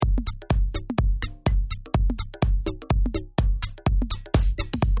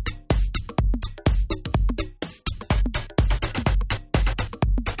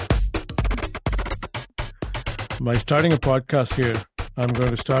By starting a podcast here, I'm going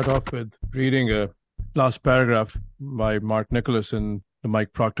to start off with reading a last paragraph by Mark Nicholas in the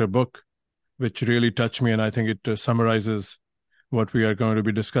Mike Procter book, which really touched me, and I think it summarizes what we are going to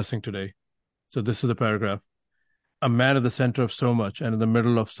be discussing today. So this is the paragraph. A man at the center of so much and in the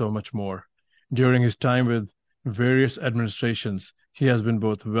middle of so much more. During his time with various administrations, he has been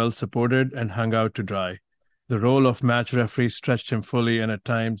both well supported and hung out to dry. The role of match referee stretched him fully and at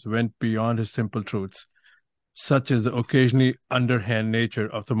times went beyond his simple truths. Such is the occasionally underhand nature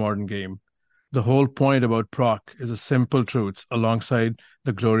of the modern game. The whole point about Proc is the simple truths alongside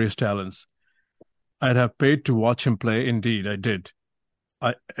the glorious talents. I'd have paid to watch him play. Indeed, I did.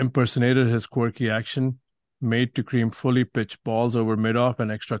 I impersonated his quirky action, made to cream fully pitched balls over mid-off and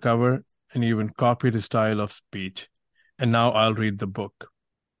extra cover, and even copied his style of speech. And now I'll read the book.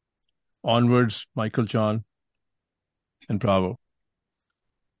 Onwards, Michael John, and Bravo.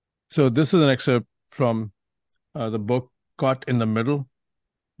 So this is an excerpt from the book Caught in the Middle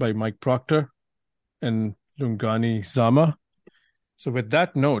by Mike Procter and Lungani Zama. So with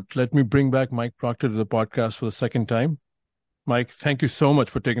that note, let me bring back Mike Procter to the podcast for the second time. Mike, thank you so much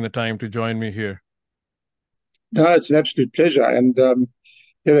for taking the time to join me here. No, it's an absolute pleasure. And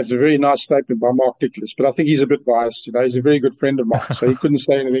that's a very nice statement by Mark Nicholas, but I think he's a bit biased. He's a very good friend of mine, so he couldn't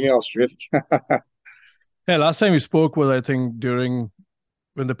say anything else, really. Yeah, last time we spoke was, I think,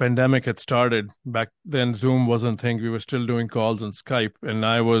 when the pandemic had started. Back then, Zoom wasn't a thing. We were still doing calls on Skype, and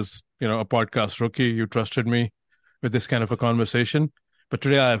I was, a podcast rookie. You trusted me with this kind of a conversation. But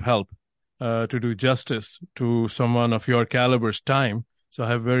today I have help to do justice to someone of your caliber's time. So I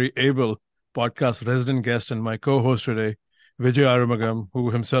have very able podcast resident guest and my co-host today, Vijay Arumagam,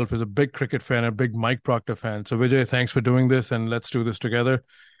 who himself is a big cricket fan, a big Mike Procter fan. So Vijay, thanks for doing this, and let's do this together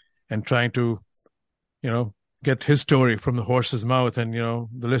and trying to, get his story from the horse's mouth. And,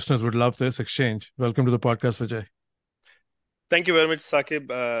 the listeners would love this exchange. Welcome to the podcast, Vijay. Thank you very much, Saqib.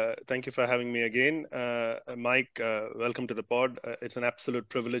 Thank you for having me again. Mike, welcome to the pod. It's an absolute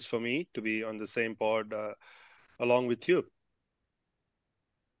privilege for me to be on the same pod along with you.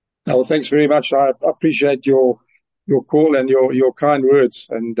 Well, thanks very much. I appreciate your call and your kind words,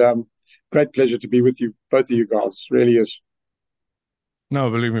 and great pleasure to be with you, both of you guys. It really is. No,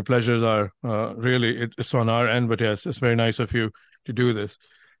 believe me, pleasures are really, it's on our end, but yes, it's very nice of you to do this.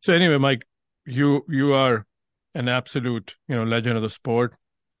 So anyway, Mike, you are an absolute, legend of the sport.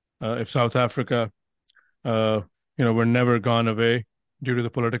 If South Africa, were never gone away due to the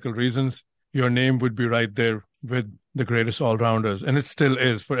political reasons, your name would be right there with the greatest all-rounders. And it still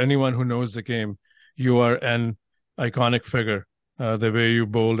is. For anyone who knows the game, you are an iconic figure. The way you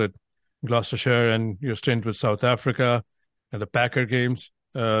bowled at Gloucestershire and your stint with South Africa and the Packer games,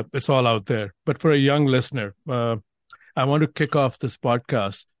 it's all out there. But for a young listener, I want to kick off this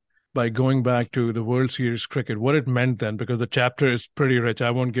podcast by going back to the World Series cricket, what it meant then, because the chapter is pretty rich.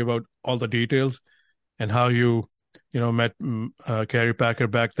 I won't give out all the details and how you met Kerry Packer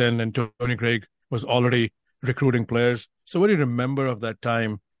back then, and Tony Greig was already recruiting players. So what do you remember of that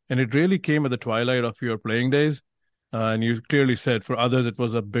time? And it really came at the twilight of your playing days. And you clearly said for others, it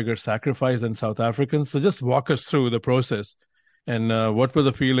was a bigger sacrifice than South Africans. So just walk us through the process. And what were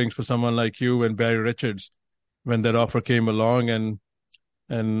the feelings for someone like you and Barry Richards when that offer came along? And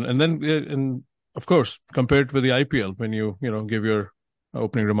then, of course, compared with the IPL when you give your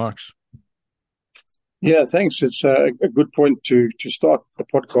opening remarks. Yeah, thanks. It's a good point to start the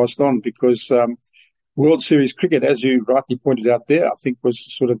podcast on, because World Series cricket, as you rightly pointed out there, I think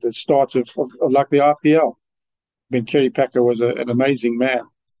was sort of the start of like the IPL. When Kerry Packer was an amazing man.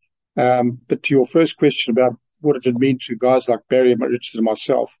 But to your first question about what it would mean to guys like Barry Richards and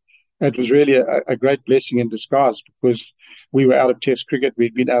myself, it was really a great blessing in disguise, because we were out of Test cricket.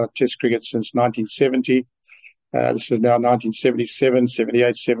 We'd been out of Test cricket since 1970. This is now 1977,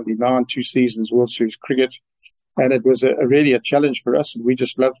 78, 79, 2 seasons World Series cricket. And it was really a challenge for us, and we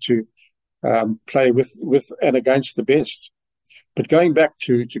just loved to play with and against the best. But going back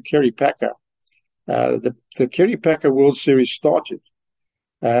to Kerry Packer, the Kerry Packer World Series started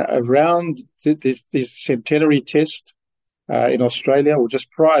around the centenary test in Australia, or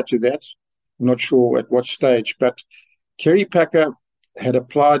just prior to that. I'm not sure at what stage, but Kerry Packer had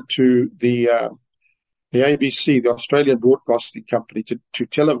applied to the ABC, the Australian Broadcasting Company, to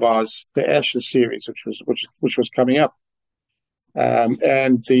televise the Ashes series, which was coming up,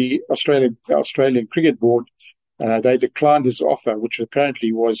 and the Australian Cricket Board they declined his offer, which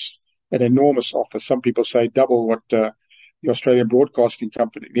apparently was an enormous offer. Some people say double what the Australian Broadcasting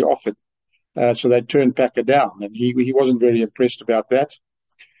Company offered. So they turned Packer down, and he wasn't very impressed about that.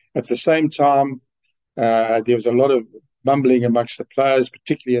 At the same time, there was a lot of mumbling amongst the players,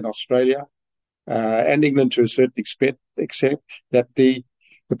 particularly in Australia, and England to a certain extent, except that the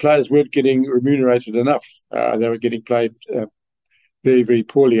players weren't getting remunerated enough. They were getting paid very, very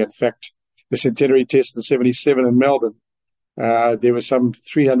poorly. In fact, the centenary test in '77 in Melbourne, there were some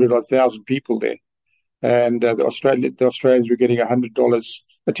 300,000 people there, and the Australians were getting $100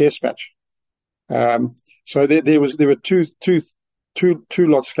 a test match. So there were two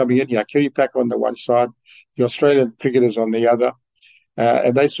lots coming in here. Kerry Packer on the one side, the Australian cricketers on the other,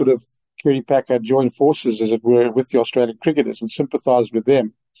 and they sort of, Kerry Packer joined forces, as it were, with the Australian cricketers and sympathised with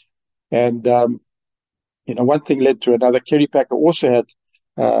them. And one thing led to another. Kerry Packer also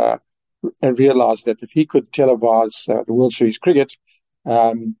had realised that if he could televise the World Series cricket,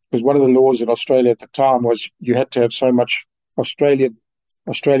 because one of the laws in Australia at the time was you had to have so much Australian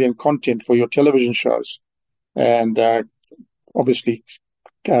content for your television shows, and obviously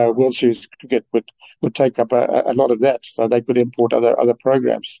World Series cricket would take up a lot of that, so they could import other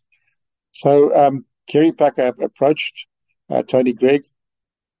programs. So Kerry Packer approached Tony Greig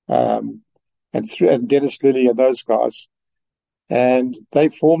and Dennis Lilly and those guys, and they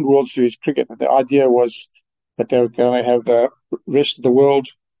formed World Series cricket. And the idea was that they were going to have the rest of the world,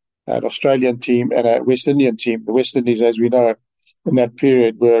 an Australian team and a West Indian team. The West Indies, as we know, in that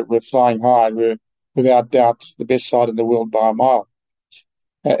period were flying high and were without doubt the best side in the world by a mile.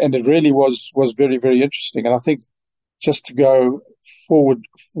 And it really was very, very interesting. And I think just to go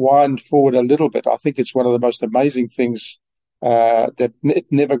wind forward a little bit, I think it's one of the most amazing things that it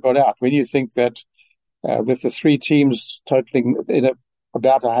never got out. When you think that with the three teams totaling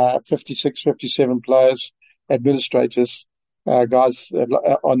about 56, 57 players, administrators, guys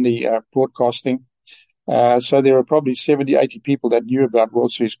on the broadcasting, so there were probably 70, 80 people that knew about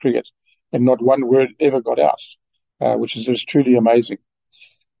World Series cricket, and not one word ever got out, which is just truly amazing.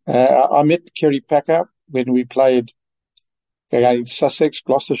 I met Kerry Packer when we played against Sussex,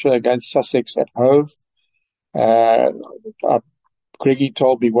 Gloucestershire against Sussex at Hove. Greggy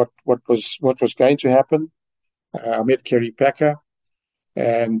told me what was going to happen. I met Kerry Packer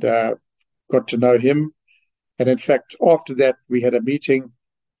and got to know him. And in fact, after that, we had a meeting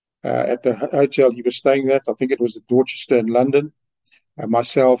at the hotel he was staying at. I think it was at Dorchester in London.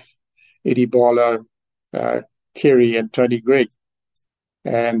 Myself, Eddie Barlow, Kerry and Tony Greig.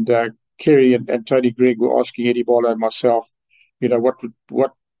 And Kerry and Tony Greig were asking Eddie Barlow and myself,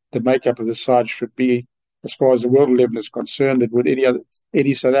 what the makeup of the side should be as far as the World 11 is concerned, and should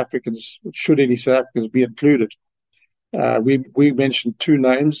any South Africans be included. We mentioned two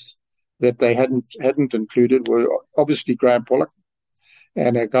names that they hadn't included were obviously Graham Pollock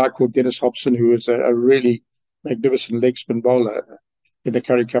and a guy called Dennis Hobson, who was a really magnificent leg spin bowler in the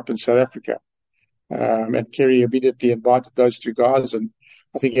Currie Cup in South Africa. And Kerry immediately invited those two guys, and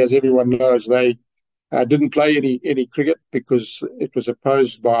I think, as everyone knows, they didn't play any cricket because it was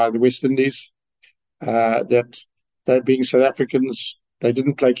opposed by the West Indies that they, being South Africans, they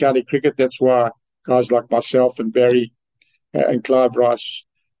didn't play county cricket. That's why guys like myself and Barry and Clive Rice,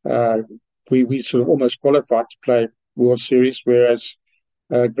 we sort of almost qualified to play World Series, whereas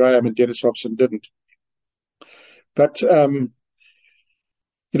Graham and Dennis Hobson didn't. But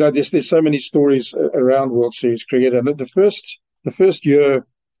there's so many stories around World Series cricket, and the first year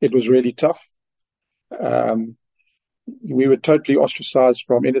it was really tough. We were totally ostracized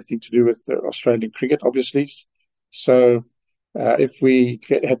from anything to do with the Australian cricket, obviously. So if we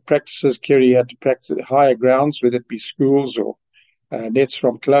had practices, Kerry had to practice at higher grounds, whether it be schools or nets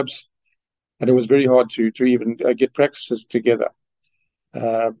from clubs, and it was very hard to even get practices together.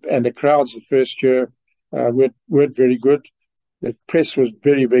 And the crowds the first year weren't very good. The press was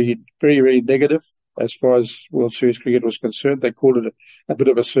very, very, very, very negative as far as World Series cricket was concerned. They called it a bit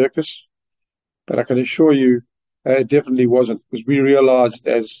of a circus. But I can assure you it definitely wasn't, because we realised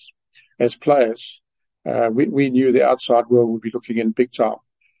as players, we knew the outside world would be looking in big time.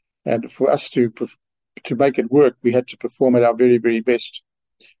 And for us to make it work, we had to perform at our very, very best,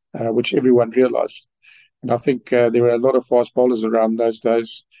 which everyone realised. And I think there were a lot of fast bowlers around those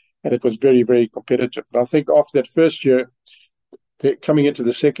days, and it was very, very competitive. But I think after that first year, coming into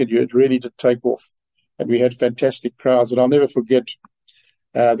the second year, it really did take off. And we had fantastic crowds. And I'll never forget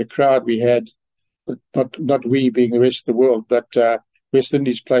the crowd we had, not we being the rest of the world, but West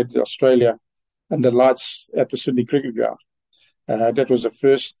Indies played Australia under lights at the Sydney Cricket Ground. That was the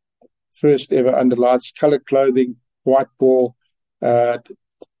first ever under lights, coloured clothing, white ball. It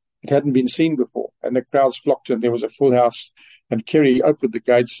hadn't been seen before. And the crowds flocked in. There was a full house. And Kerry opened the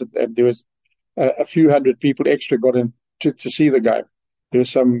gates, and there was a few hundred people extra got in to see the game. There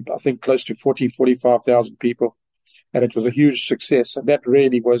was some, I think, close to 45,000 people, and it was a huge success. And that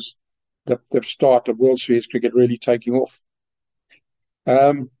really was the start of World Series cricket really taking off.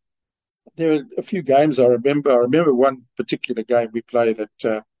 Then there are a few games I remember. I remember one particular game we played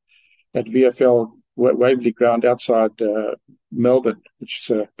at VFL Waverley Ground outside Melbourne, which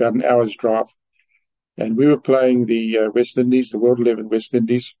is about an hour's drive. And we were playing the West Indies, the World 11 West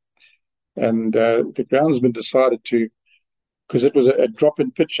Indies. And the groundsman decided to, because it was a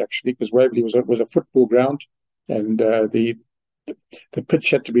drop-in pitch actually, because Waverley was a football ground, and the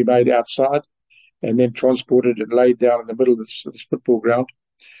pitch had to be made outside and then transported and laid down in the middle of this football ground.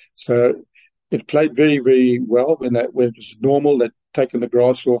 So it played very, very well when it was normal. They'd taken the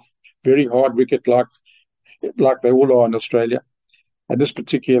grass off, very hard wicket like they all are in Australia. And this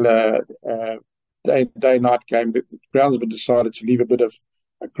particular day-night game, the groundsman decided to leave a bit of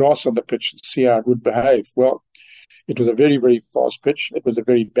grass on the pitch to see how it would behave. Well, it was a very, very fast pitch. It was a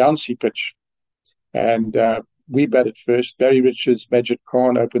very bouncy pitch. And we batted first. Barry Richards, Majid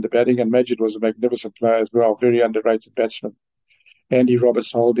Khan opened the batting, and Majid was a magnificent player as well, very underrated batsman. Andy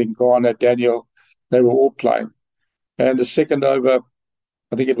Roberts, Holding, Garner, Daniel, they were all playing. And the second over,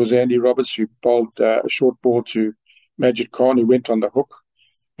 I think it was Andy Roberts who bowled a short ball to Majid Khan, who went on the hook,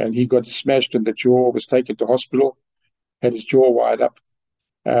 and he got smashed in the jaw, was taken to hospital, had his jaw wired up.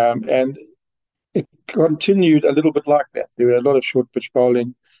 And it continued a little bit like that. There were a lot of short pitch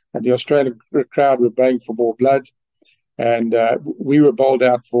bowling, and the Australian crowd were baying for more blood. And we were bowled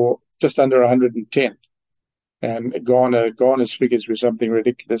out for just under 110. And Garner's figures were something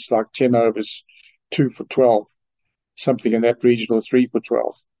ridiculous, like 10 overs, 2 for 12, something in that region, or 3 for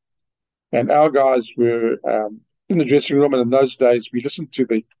 12. And our guys were in the dressing room, and in those days we listened to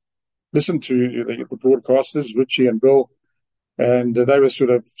the broadcasters, Richie and Bill, and they were sort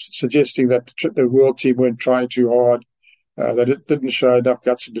of suggesting that the world team weren't trying too hard, that it didn't show enough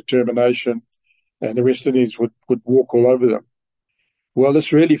guts and determination, and the West Indies would walk all over them. Well,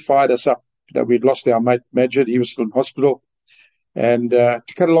 this really fired us up. We'd lost our mate Majid. He was still in hospital. And to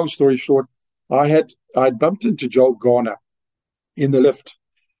cut a long story short, I'd bumped into Joel Garner in the lift.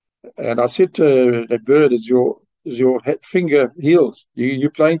 And I said to the bird, is your finger healed? You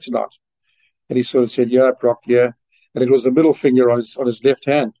playing tonight? And he sort of said, yeah, Proc, yeah. And it was the middle finger on his left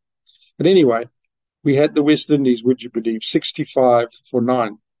hand. But anyway, we had the West Indies, would you believe, 65 for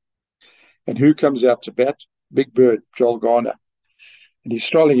 9. And who comes out to bat? Big bird, Joel Garner. And he's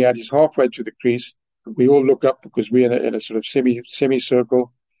strolling out. He's halfway to the crease. We all look up because we're in a sort of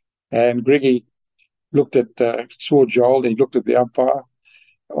semicircle. And Greggy saw Joel, and he looked at the umpire,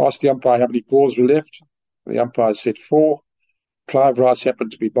 asked the umpire how many balls were left. The umpire said 4. Clive Rice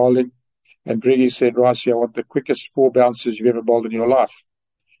happened to be bowling. And Greggy said, Rice, I want the quickest 4 bounces you've ever bowled in your life.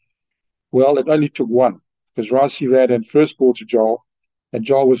 Well, it only took 1, because Rice ran in first ball to Joel, and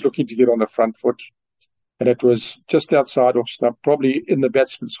Joel was looking to get on the front foot. And it was just outside off stump, probably in the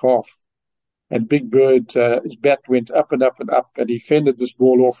batsman's half. And Big Bird, his bat went up and up and up, and he fended this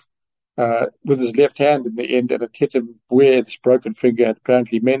ball off with his left hand in the end, and it hit him where this broken finger had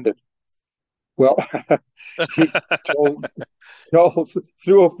apparently mended. Well, Joel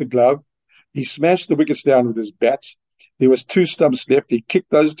threw off the glove. He smashed the wickets down with his bat. There was 2 stumps left. He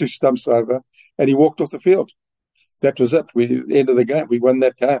kicked those 2 stumps over, and he walked off the field. That was it. End of the game. We won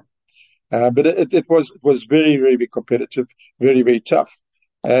that game. But it was very, very competitive, very, very tough.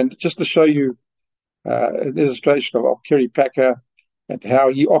 And just to show you an illustration of Kerry Packer and how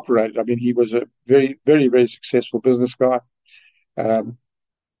he operated, I mean, he was a very, very, very successful business guy. And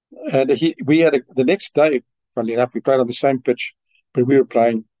we had the next day, funnily enough, we played on the same pitch, but we were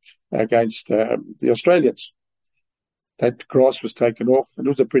playing against the Australians. That grass was taken off, and it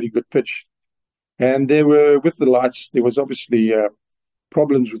was a pretty good pitch. And with the lights, there was obviously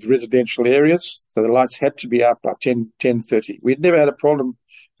problems with residential areas, so the lights had to be out by 10:30. We'd never had a problem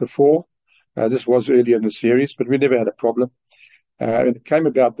before. This was earlier in the series, but we never had a problem. And it came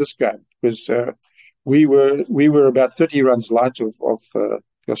about this game because we were about 30 runs light of the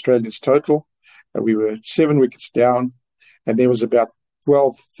Australians total. We were 7 wickets down, and there was about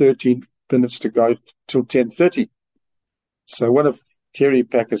 12, 13 minutes to go till 10:30. So one of Kerry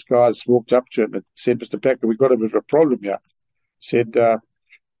Packer's guys walked up to him and said, Mr. Packer, we've got a bit of a problem here. Said,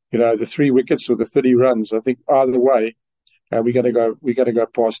 the 3 wickets or the 30 runs, I think either way, we're going to go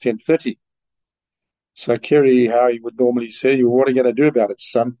past 10:30. So Kerry, how he would normally say, well, what are you going to do about it,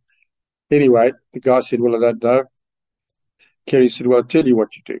 son? Anyway, the guy said, well, I don't know. Kerry said, well, I'll tell you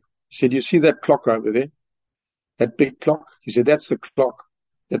what you do. He said, you see that clock over there? That big clock? He said, that's the clock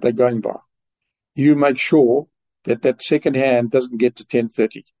that they're going by. You make sure that second hand doesn't get to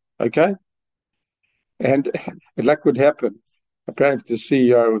 10:30, okay? And luck would happen. Apparently, the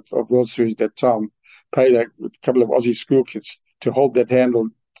CEO of World Series at that time paid a couple of Aussie school kids to hold that handle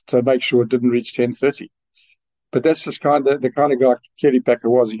to make sure it didn't reach 10:30. but that's just the kind of guy Kerry Packer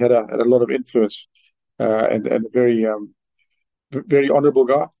was. He had a lot of influence, and a very very honourable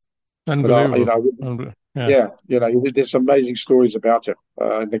guy. Unbelievable. Yeah, there's amazing stories about him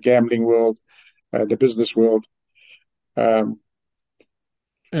in the gambling world, the business world. And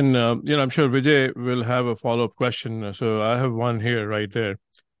I'm sure Vijay will have a follow-up question. So I have one here, right there.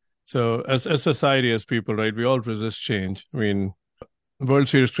 So as society, as people, right, we all resist change. I mean, World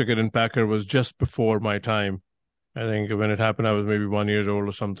Series cricket in Packer was just before my time. I think when it happened, I was maybe 1 year old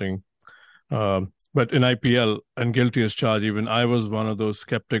or something. But in IPL, and guilty as charged, even I was one of those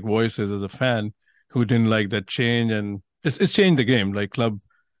skeptic voices as a fan who didn't like that change. And it's changed the game. Like, club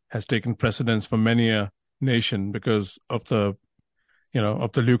has taken precedence for many a nation because of the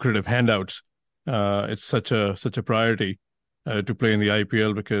lucrative handouts. It's such a priority to play in the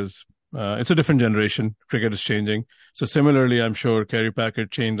IPL because it's a different generation. Cricket is changing. So similarly, I'm sure Kerry Packer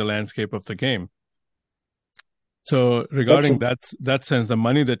changed the landscape of the game. So regarding that sense, the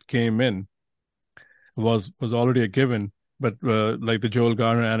money that came in was already a given. But like the Joel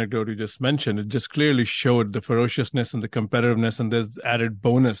Garner anecdote you just mentioned, it just clearly showed the ferociousness and the competitiveness, and there's added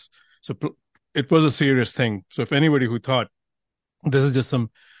bonus. So it was a serious thing. So if anybody who thought this is just some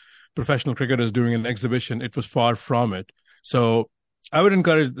professional cricketers doing an exhibition, it was far from it. So I would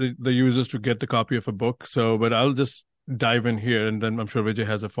encourage the users to get the copy of a book. But I'll just dive in here, and then I'm sure Vijay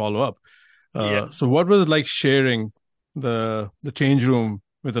has a follow-up. So what was it like sharing the change room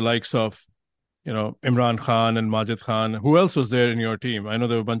with the likes of, Imran Khan and Majid Khan? Who else was there in your team? I know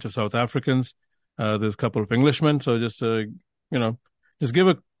there were a bunch of South Africans. There's a couple of Englishmen. So just give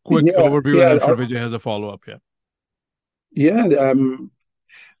a quick overview, and I'm sure Vijay has a follow-up.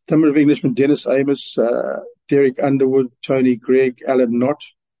 Number of Englishmen: Dennis Amos, Derek Underwood, Tony Gregg, Alan Knott,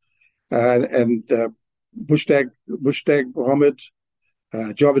 and Mushtaq Mohammed,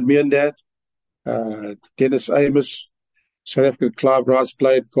 Javed Miandad, Dennis Amos. South African Clive Rice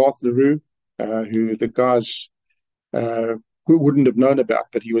played, Garth LaRue, who the guys who wouldn't have known about,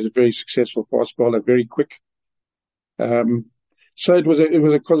 but he was a very successful fast bowler, very quick. So it was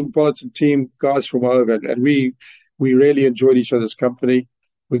a cosmopolitan team, guys from all over, and we really enjoyed each other's company.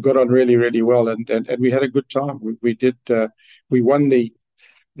 We got on really, really well, and we had a good time. We won the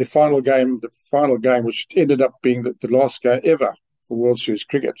final game, which ended up being the last game ever for World Series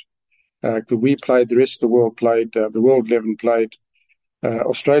cricket. We played, the rest of the world played, the World 11 played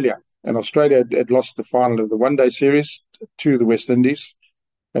Australia, and Australia had lost the final of the one-day series to the West Indies,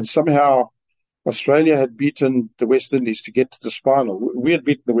 and somehow Australia had beaten the West Indies to get to the final. We had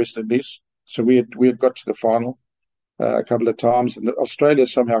beaten the West Indies, so we had got to the final a couple of times, and Australia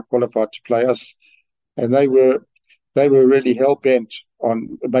somehow qualified to play us, and they were really hell-bent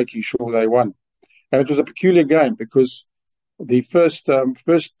on making sure they won. And it was a peculiar game because the first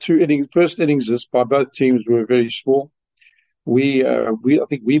innings by both teams were very small. I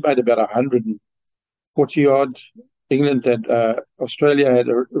think we made about 140 odd. England had Australia had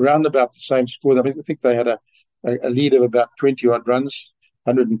around about the same score. I think they had a lead of about 20 odd runs,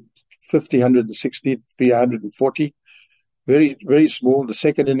 150, 160, be 140. Very, very small. The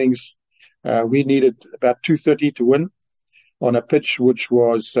second innings, we needed about 230 to win on a pitch which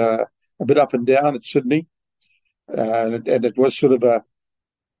was a bit up and down at Sydney. And it was sort of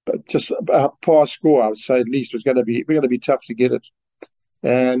just a par score, I would say, at least. We're going to be tough to get it.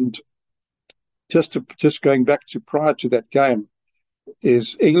 And just going back to prior to that game,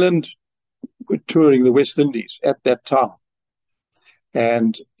 is England were touring the West Indies at that time.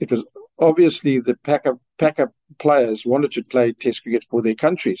 And it was obviously the Packer players wanted to play Test cricket for their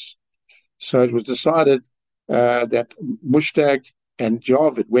countries. So it was decided that Mushtaq and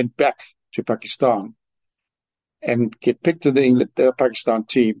Javed went back to Pakistan and get picked in the Pakistan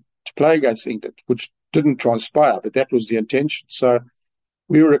team to play against England, which didn't transpire, but that was the intention. So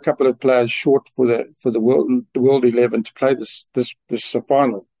we were a couple of players short for the World 11 to play this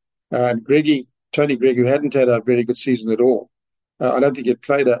final. And Tony Gregg, who hadn't had a very good season at all, I don't think he'd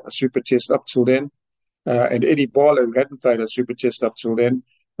played a Super Test up till then. And Eddie Barlow, who hadn't played a Super Test up till then,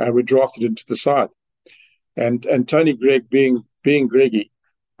 were drafted into the side. And Tony Gregg being Greggy,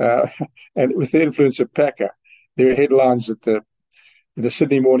 and with the influence of Packer, there were headlines at the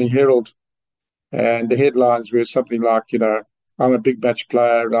Sydney Morning Herald, and the headlines were something like, I'm a big match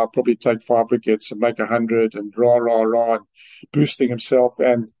player, and I'll probably take 5 wickets and make 100, and rah, rah, rah, and boosting himself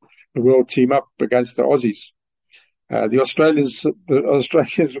and the world team up against the Aussies. The Australians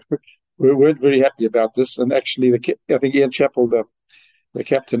weren't very happy about this, and actually, I think Ian Chappell, the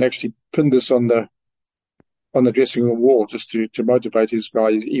captain, actually pinned this on the dressing room wall just to motivate his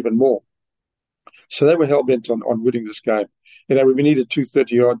guys even more. So they were hell-bent on winning this game. We needed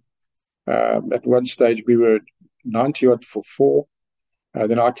 230 odd. At one stage, we were 90 odd for 4.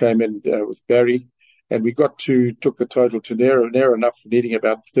 Then I came in with Barry, and we took the total to near enough, needing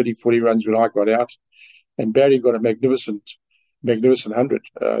about 30, 40 runs when I got out. And Barry got a magnificent 100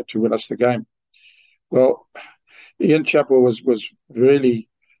 to win us the game. Well, Ian Chappell was really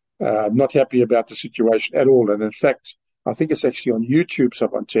not happy about the situation at all. And in fact, I think it's actually on YouTube,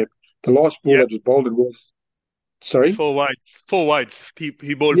 someone said, the last ball that was bowled was, sorry? 4 wides. 4 wides. He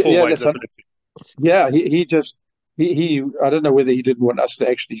bowled 4 wides. That's what I see. Yeah, he I don't know whether he didn't want us to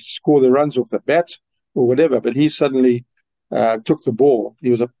actually score the runs off the bat or whatever, but he suddenly took the ball. He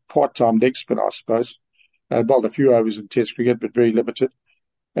was a part-time leg spinner, I suppose. Bowled a few overs in Test cricket, but very limited.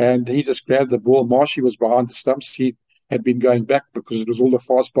 And he just grabbed the ball. Marshy was behind the stumps. He had been going back because it was all the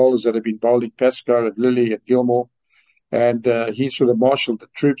fast bowlers that had been bowling, Pascoe and Lilly and Gilmore. And he sort of marshalled the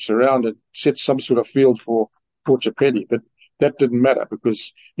troops around and set some sort of field for Porter-Penny. But that didn't matter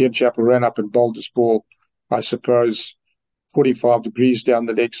because Ian Chappell ran up and bowled this ball, I suppose, 45 degrees down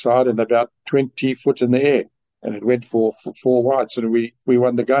the leg side and about 20 foot in the air. And it went for 4 wides, and we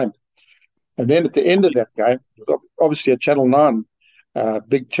won the game. And then at the end of that game, it was obviously a Channel 9,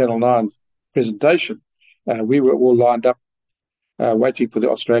 big Channel 9 presentation. We were all lined up waiting for the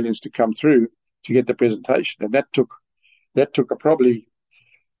Australians to come through to get the presentation. And that took probably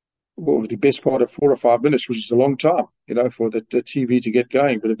the best part of 4 or 5 minutes, which is a long time, for the TV to get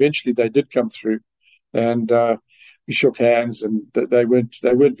going. But eventually they did come through, and we shook hands, and they weren't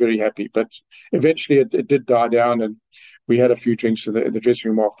very happy. But eventually it did die down, and we had a few drinks in the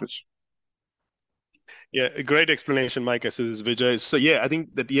dressing room afterwards. Yeah, a great explanation, Mike. This is Vijay. So I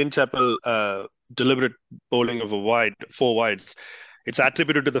think that Ian Chappell deliberate bowling of 4 wides. It's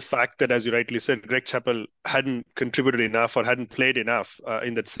attributed to the fact that, as you rightly said, Greg Chappell hadn't contributed enough or hadn't played enough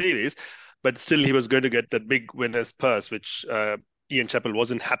in that series, but still he was going to get that big winner's purse, which Ian Chappell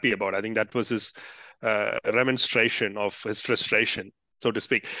wasn't happy about. I think that was his remonstration of his frustration, so to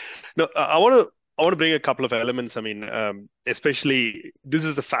speak. Now, I want to bring a couple of elements. I mean, especially this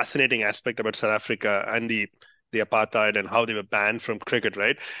is the fascinating aspect about South Africa and the apartheid and how they were banned from cricket,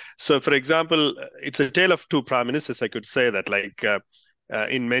 right? So, for example, it's a tale of 2 prime ministers. I could say that,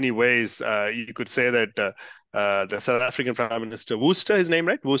 in many ways, you could say that the South African Prime Minister, Worcester, his name,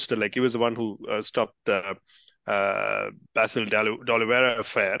 right? Worcester, he was the one who stopped the Basil D'Oliveira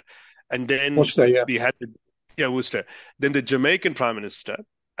affair. And then Worcester, we had Worcester. Then the Jamaican Prime Minister,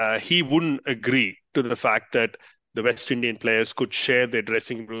 he wouldn't agree to the fact that the West Indian players could share their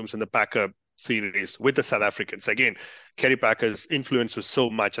dressing rooms in the Packer series with the South Africans. Again, Kerry Packer's influence was so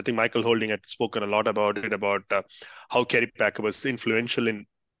much. I think Michael Holding had spoken a lot about it, about how Kerry Packer was influential in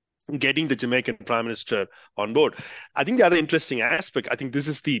getting the Jamaican Prime Minister on board. I think the other interesting aspect, I think this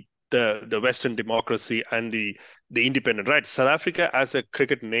is the Western democracy and the independent rights. South Africa as a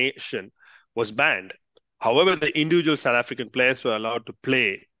cricket nation was banned. However, the individual South African players were allowed to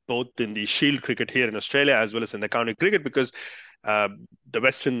play both in the Shield cricket here in Australia as well as in the county cricket because the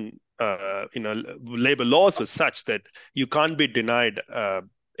Western labor laws was such that you can't be denied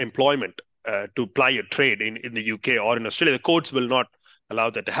employment to ply your trade in the UK or in Australia. The courts will not allow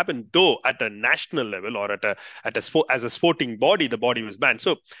that to happen, though at a national level or as a sporting body, the body was banned.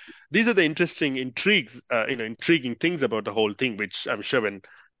 So these are the intriguing things about the whole thing, which I'm sure when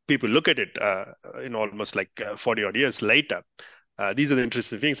people look at it almost 40 odd years later, these are the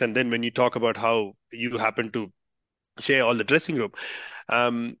interesting things. And then when you talk about how you happen to share all the dressing room,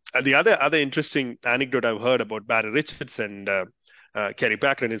 and the other interesting anecdote I've heard about Barry Richards and Kerry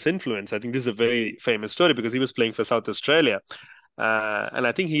Packer and his influence, I think this is a very famous story because he was playing for South Australia. And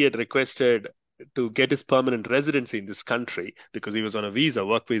I think he had requested to get his permanent residency in this country because he was on a visa,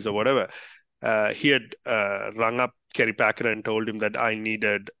 work visa, whatever. He had rung up Kerry Packer and told him that I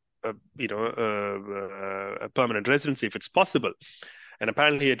needed a permanent residency if it's possible. And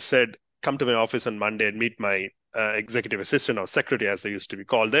apparently he had said, come to my office on Monday and meet my executive assistant or secretary, as they used to be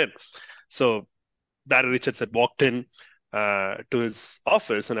called then. So Barry Richards had walked in to his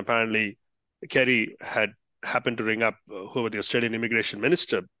office, and apparently Kerry had happened to ring up who was the Australian immigration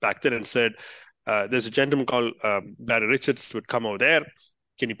minister back then and said, there's a gentleman called Barry Richards would come over there.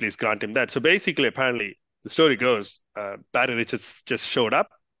 Can you please grant him that? So basically, apparently, the story goes, Barry Richards just showed up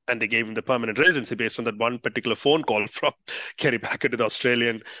and they gave him the permanent residency based on that one particular phone call from Kerry Packer to the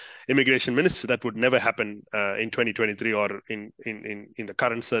Australian immigration minister. That would never happen in 2023 or in the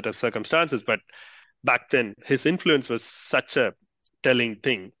current set of circumstances. But back then, his influence was such a telling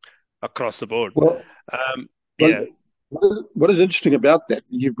thing across the board. Well, what is interesting about that,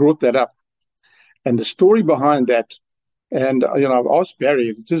 you brought that up, and the story behind that, and I've asked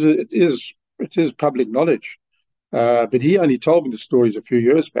Barry, it is public knowledge, but he only told me the stories a few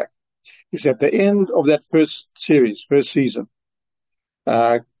years back. is at the end of that first season,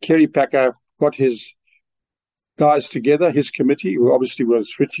 Kerry Packer got his guys together, his committee, who obviously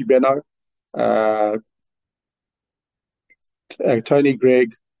was Richie Benno, Tony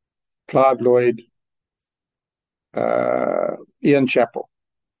Gregg, Clive Lloyd, Ian Chappell,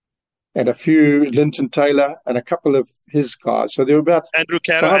 and a few, Linton Taylor, and a couple of his guys. So there were about Andrew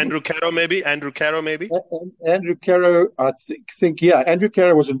Carrow, maybe. Andrew Carrow, I think, yeah. Andrew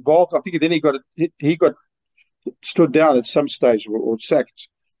Carrow was involved. I think then he got stood down at some stage or sacked.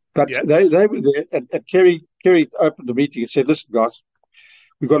 But they were there, and Kerry opened the meeting and said, "Listen, guys,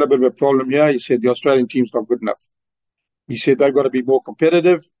 we've got a bit of a problem here." He said the Australian team's not good enough. He said they've got to be more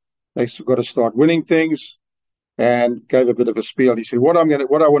competitive. They've got to start winning things. And gave a bit of a spiel. He said, "What I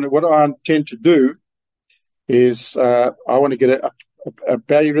intend to do is I want to get a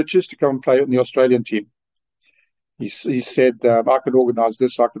Barry Richards to come and play in the Australian team." He said, "I can organise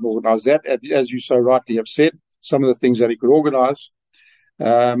this, I can organise that." As you so rightly have said, some of the things that he could organise.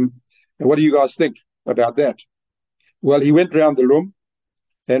 And what do you guys think about that? Well, he went round the room,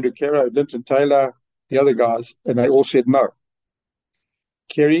 Andrew Carrow, Linton Taylor, the other guys, and they all said no.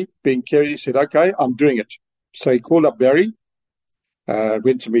 Kerry, being Kerry, said, "Okay, I'm doing it." So he called up Barry,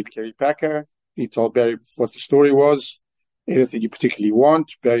 went to meet Kerry Packer. He told Barry what the story was, anything you particularly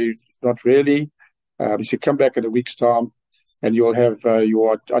want. Barry, not really. He said, "Come back in a week's time and you'll have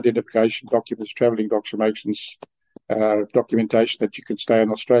your identification documents, travelling documentations, documentation that you can stay in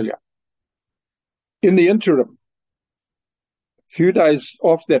Australia." In the interim, a few days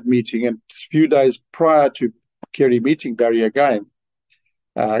after that meeting and a few days prior to Kerry meeting Barry again,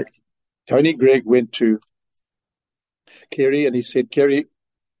 Tony Gregg went to Kerry and he said, "Kerry,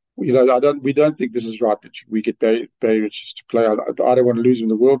 we don't think this is right that we get Barry Richards to play. I don't want to lose him in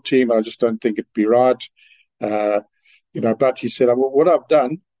the world team. I just don't think it'd be right." But he said, "Well, what I've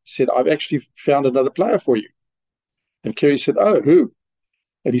done," he said, "I've actually found another player for you." And Kerry said, "Oh, who?"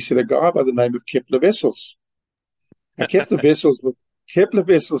 And he said, "A guy by the name of Kepler Wessels." And Kepler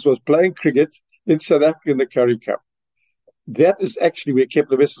Wessels was playing cricket in South Africa in the Currie Cup. That is actually where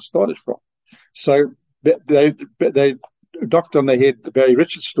Kepler Wessels started from. So they knocked on the head the Barry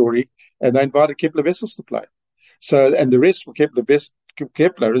Richards story, and they invited Kepler Wessels to play. So, and the rest for Kepler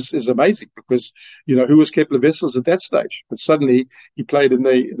is amazing because, who was Kepler Wessels at that stage? But suddenly he played in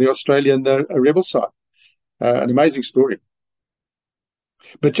the Australian Rebel side. An amazing story.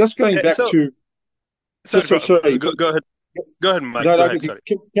 But just going back to... Sorry. Go ahead. Go ahead, Mike. No,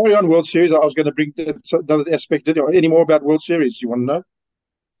 carry on World Series. I was going to bring another aspect. Any more about World Series you want to know?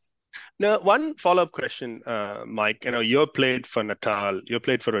 Now, one follow-up question, Mike. You played for Natal, you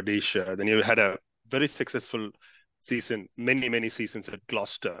played for Rhodesia, then you had a very successful season, many seasons at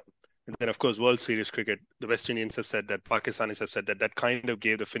Gloucester. And then, of course, World Series cricket, the West Indians have said that, Pakistanis have said that kind of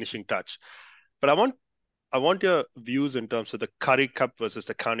gave the finishing touch. But I want your views in terms of the Currie Cup versus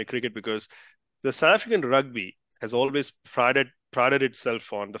the county cricket, because the South African rugby has always prided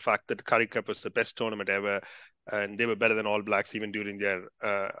itself on the fact that the Currie Cup was the best tournament ever, and they were better than All Blacks even during their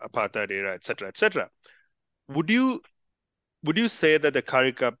apartheid era, etc., etc. Would you say that the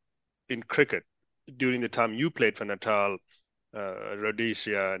Currie Cup in cricket during the time you played for Natal,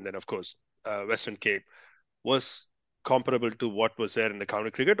 Rhodesia, and then of course Western Cape was comparable to what was there in the county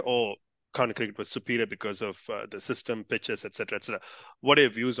cricket, or county cricket was superior because of the system, pitches, etc., etc.? What are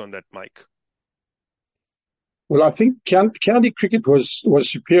your views on that, Mike? Well, I think county cricket was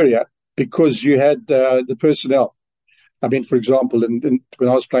superior because you had the personnel. I mean, for example, when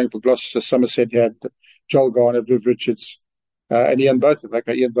I was playing for Gloucester, Somerset had Joel Garner, Viv Richards, and Ian Botham.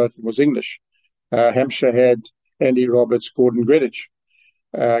 Okay, Ian Botham was English. Hampshire had Andy Roberts, Gordon Greenwich.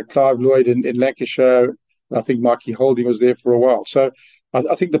 Clive Lloyd in Lancashire. I think Mikey Holding was there for a while. So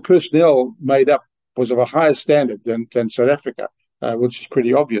I think the personnel made up was of a higher standard than South Africa, which is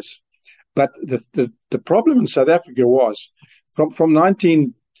pretty obvious. But the problem in South Africa was from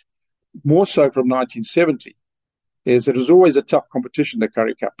 1970, is it was always a tough competition, the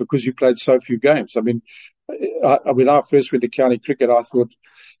Currie Cup, because you played so few games. I mean, when I first went to county cricket, I thought,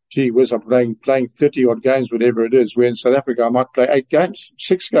 gee whiz, I'm playing 30-odd games, whatever it is, where in South Africa I might play 8 games,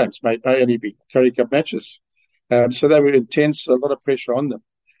 6 games, may only be Currie Cup matches. So they were intense, a lot of pressure on them.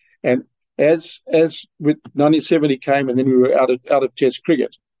 And as with 1970 came and then we were out of Test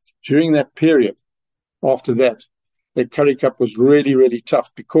cricket, during that period, after that, the Currie Cup was really, really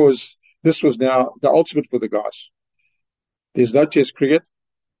tough because this was now the ultimate for the guys. There's no Test cricket,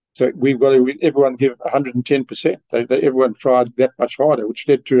 so we've got to everyone give 110%. Everyone tried that much harder, which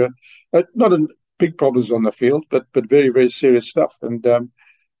led to not big problems on the field, but very, very serious stuff, and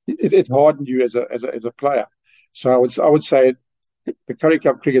it hardened you as a player. So I would say the Currie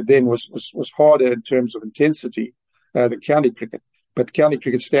Cup cricket then was harder in terms of intensity than county cricket. But county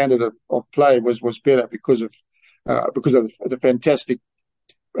cricket standard of play was better because of the fantastic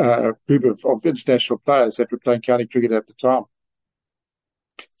group of international players that were playing county cricket at the time.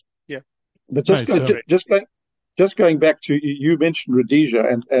 Yeah, but just going back to, you mentioned Rhodesia,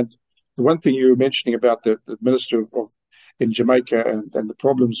 and the one thing you were mentioning about the minister in Jamaica and the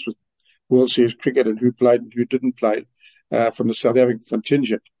problems with World Series cricket and who played and who didn't play from the South African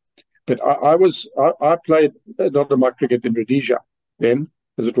contingent. But I played a lot of my cricket in Rhodesia then,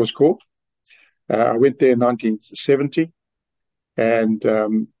 as it was called. I went there in 1970,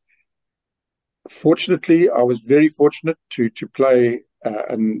 and fortunately, I was very fortunate to play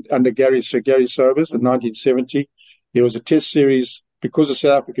under Sir Gary Sobers in 1970. There was a test series because the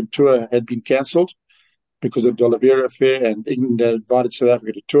South African tour had been cancelled because of the D'Oliveira affair, and England had invited South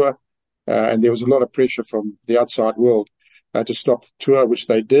Africa to tour, and there was a lot of pressure from the outside world to stop the tour, which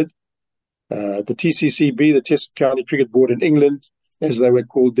they did. The TCCB, the Test County Cricket Board in England, as they were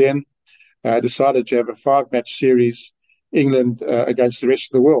called then, decided to have a 5-match series, England against the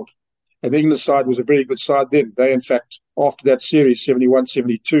rest of the world. And the England side was a very good side then. They, in fact, after that series,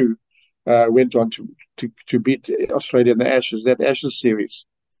 71-72, went on to beat Australia in the Ashes, that Ashes series.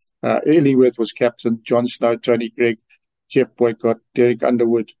 Illingworth was captain, John Snow, Tony Greig, Jeff Boycott, Derek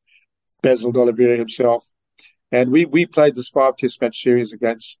Underwood, Basil D'Oliveira himself. And we played this 5-test match series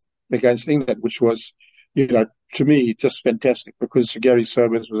against England, which was, to me, just fantastic, because Sir Gary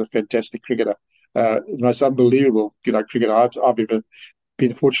Sobers was a fantastic cricketer. The most unbelievable, cricketer I've ever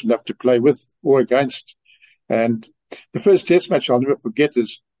been fortunate enough to play with or against. And the first test match I'll never forget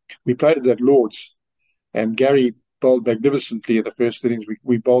is we played it at Lord's, and Gary bowled magnificently in the first innings.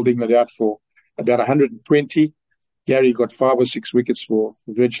 We bowled England out for about 120. Gary got 5 or 6 wickets for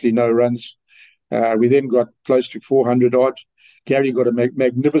virtually no runs. We then got close to 400 odd. Gary got a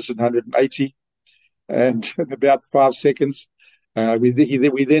magnificent 180, and in about 5 seconds.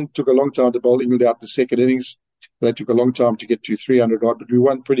 We then took a long time to bowl England out the second innings. They took a long time to get to 300 odd, but we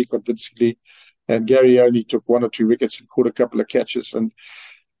won pretty convincingly. And Gary only took 1 or 2 wickets and caught a couple of catches. And,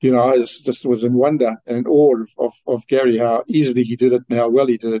 I was in wonder and in awe of Gary, how easily he did it and how well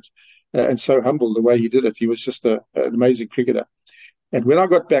he did it, and so humble the way he did it. He was just an amazing cricketer. And when I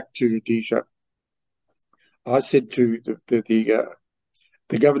got back to Rhodesia, I said to the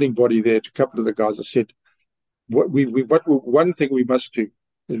governing body there, to a couple of the guys, I said, one thing we must do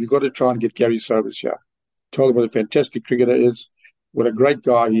is we've got to try and get Gary Sobers here. Told him what a fantastic cricketer is, what a great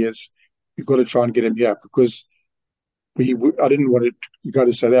guy he is. We've got to try and get him here, because I didn't want to go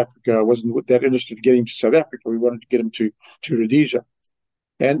to South Africa. I wasn't that interested in getting him to South Africa. We wanted to get him to Rhodesia.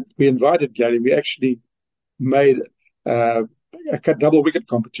 And we invited Gary. We actually made a double wicket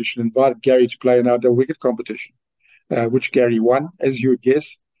competition, invited Gary to play in our double wicket competition, which Gary won, as you would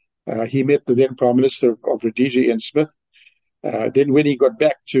guess. He met the then Prime Minister of Rhodesia, Ian Smith. Then when he got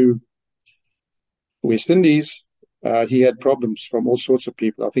back to West Indies, he had problems from all sorts of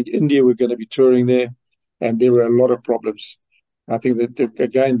people. I think India were going to be touring there, and there were a lot of problems. I think that,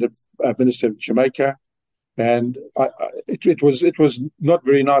 again, the Minister of Jamaica, and it was not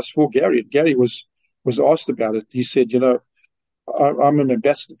very nice for Gary. Gary was asked about it. He said, I'm an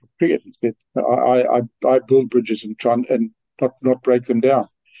ambassador for cricket. He said, I build bridges and try and not break them down.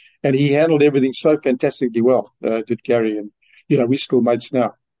 And he handled everything so fantastically well, did Gary. And, we're still mates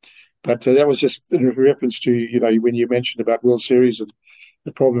now. But that was just in reference to, when you mentioned about World Series and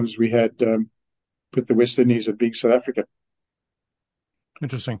the problems we had with the West Indies and being South Africa.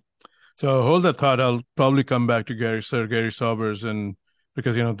 Interesting. So hold that thought. I'll probably come back to Sir Gary Sobers, and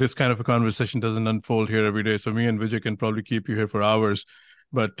because, this kind of a conversation doesn't unfold here every day. So me and Vijay can probably keep you here for hours.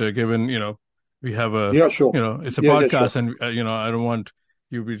 But given, we have it's a podcast, sure. And, I don't want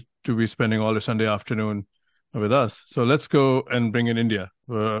you to be spending all the Sunday afternoon with us. So let's go and bring in India.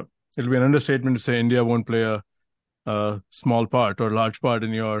 It'll be an understatement to say India won't play a small part or large part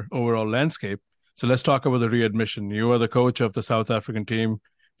in your overall landscape. So let's talk about the readmission. You are the coach of the South African team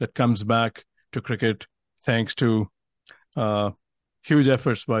that comes back to cricket thanks to huge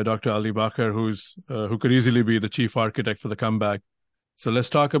efforts by Dr. Ali Bakar, who could easily be the chief architect for the comeback. So let's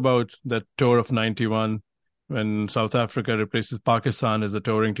talk about that tour of 91 when South Africa replaces Pakistan as the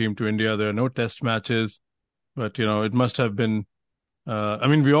touring team to India. There are no test matches, but, it must have been,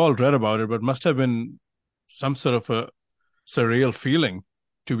 we all read about it, but must have been some sort of a surreal feeling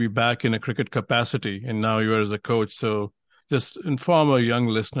to be back in a cricket capacity. And now you are as a coach. So just inform a young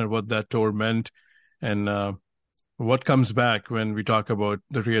listener what that tour meant and what comes back when we talk about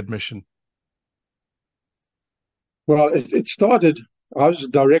the readmission. Well, it started, I was the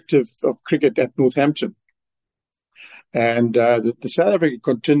director of cricket at Northampton. And the South African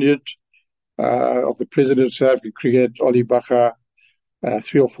contingent of the president of South African Cricket, Ali Bacher,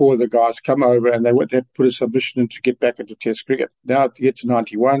 3 or 4 of the guys come over, and they had put a submission in to get back into Test cricket. Now to get to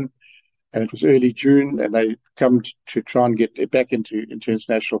 91, and it was early June, and they come to try and get back into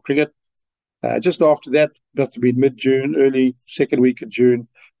international cricket. Just after that, must have been mid-June, early second week of June,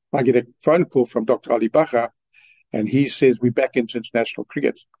 I get a phone call from Dr. Ali Bacher, and he says, we're back into international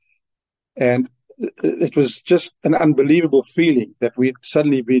cricket. And it was just an unbelievable feeling that we'd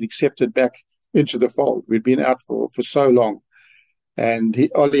suddenly been accepted back into the fold. We'd been out for so long. And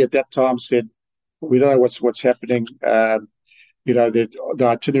Ollie at that time said, we don't know what's happening. The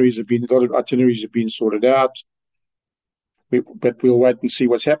itineraries a lot of itineraries have been sorted out. But we'll wait and see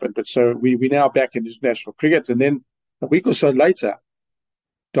what's happened. But so we're now back in international cricket. And then a week or so later,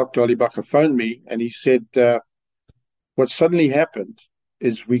 Dr. Ali Bacher phoned me and he said, what suddenly happened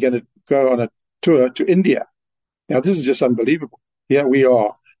is we're going to go on a tour to India. Now, this is just unbelievable. Here we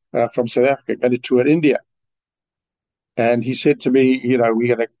are from South Africa going to tour India. And he said to me,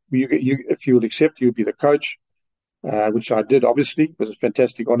 if you would accept, you'd be the coach, which I did, obviously. It was a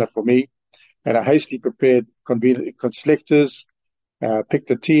fantastic honor for me. And I hastily prepared selectors,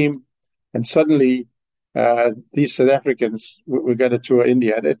 picked a team, and suddenly these South Africans were going to tour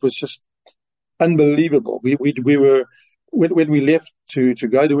India. And it was just unbelievable. We were, when we left to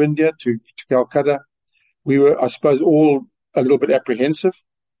go to India, to Calcutta, we were, I suppose, all a little bit apprehensive.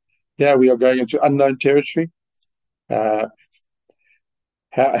 Yeah, we are going into unknown territory. How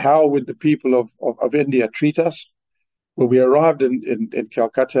would the people of India treat us? Well, we arrived in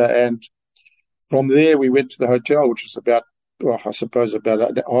Calcutta, and from there we went to the hotel, which was about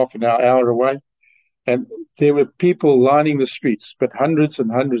half an hour away. And there were people lining the streets, but hundreds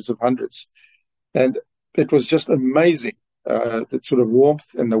and hundreds of hundreds. And it was just amazing, the sort of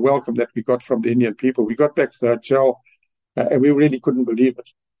warmth and the welcome that we got from the Indian people. We got back to the hotel, and we really couldn't believe it.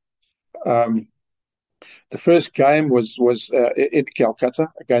 The first game was in Calcutta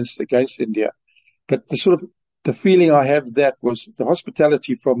against India. But the feeling I had that was the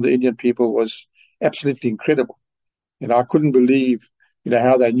hospitality from the Indian people was absolutely incredible. And I couldn't believe,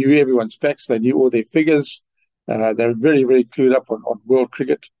 how they knew everyone's facts. They knew all their figures. They were very, very clued up on world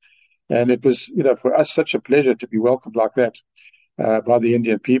cricket. And it was, for us, such a pleasure to be welcomed like that by the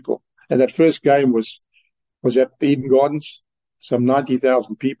Indian people. And that first game was at the Eden Gardens, some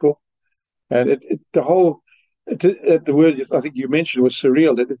 90,000 people. And the word I think you mentioned was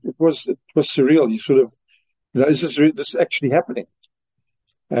surreal. It was surreal. You sort of, is this actually happening?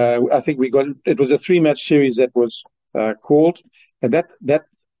 I think it was a 3-match series that was called, and that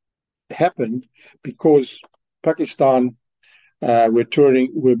happened because Pakistan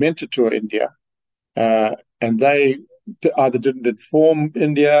were meant to tour India, and they either didn't inform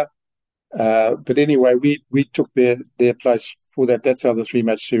India, but anyway, we took their place for that. That's how the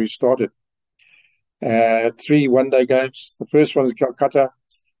 3-match series started. 3 one-day games. The first one was Calcutta,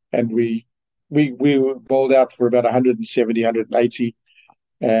 and we were bowled out for about 170, 180,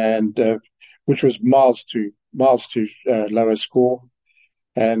 and which was miles to lower score.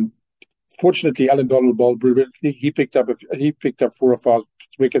 And fortunately, Alan Donald bowled brilliantly. He picked up 4 or 5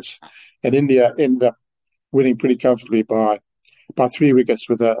 wickets, and India ended up winning pretty comfortably by 3 wickets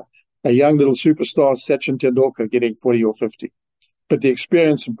with a young little superstar, Sachin Tendulkar, getting 40 or 50. But the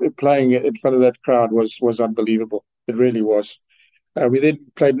experience of playing in front of that crowd was unbelievable. It really was. We then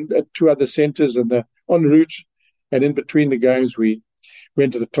played at 2 other centres en route, and in between the games, we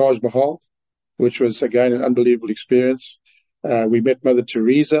went to the Taj Mahal, which was, again, an unbelievable experience. We met Mother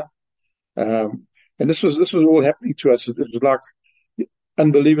Teresa. And this was all happening to us. It was like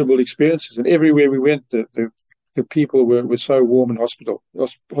unbelievable experiences. And everywhere we went, the people were so warm and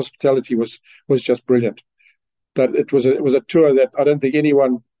hospitality was just brilliant. But it was a tour that I don't think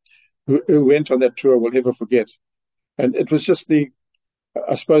anyone who went on that tour will ever forget. And it was just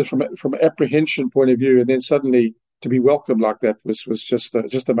I suppose from an apprehension point of view, and then suddenly to be welcomed like that was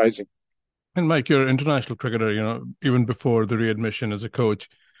just amazing. And Mike, you're an international cricketer, even before the readmission as a coach.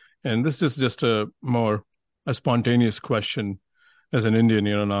 And this is just a spontaneous question as an Indian.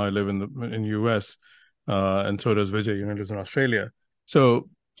 Now I live in US, and so does Vijay. He lives in Australia. So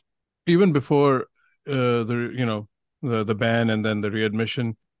even before the ban and then the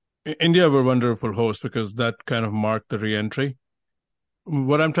readmission, India were wonderful hosts because that kind of marked the re-entry.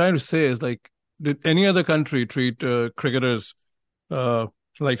 What I'm trying to say is, did any other country treat cricketers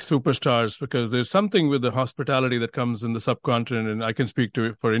like superstars? Because there's something with the hospitality that comes in the subcontinent, and I can speak to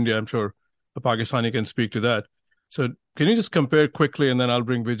it for India. I'm sure a Pakistani can speak to that. So can you just compare quickly, and then I'll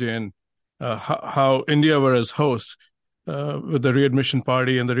bring Vijay in, how India were as hosts with the readmission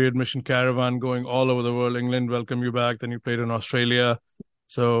party and the readmission caravan going all over the world. England welcome you back. Then you played in Australia.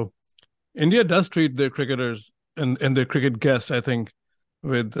 So India does treat their cricketers and their cricket guests, I think,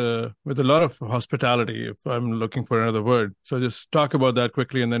 with a lot of hospitality, if I'm looking for another word. So just talk about that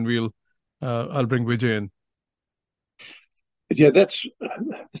quickly, and then I'll bring Vijay in. Yeah,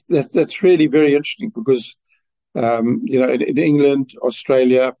 that's really very interesting because in England,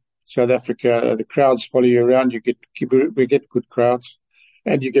 Australia, South Africa, the crowds follow you around. We get good crowds,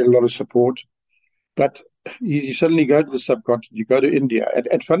 and you get a lot of support. But you suddenly go to the subcontinent, you go to India,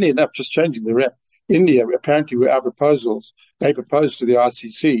 and funnily enough, just changing the rep, India apparently were our proposals. They proposed to the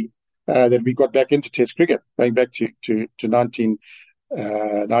ICC that we got back into Test cricket, going back to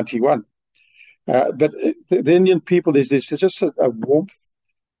 1991. But the Indian people, there's just a warmth,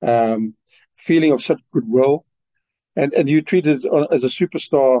 feeling of such goodwill, and you treat it as a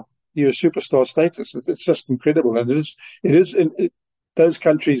superstar. You're a superstar status. It's just incredible, and it is in those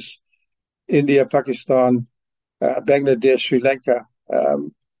countries, India, Pakistan, Bangladesh, Sri Lanka.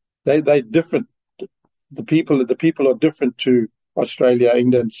 They're different. The people are different to Australia,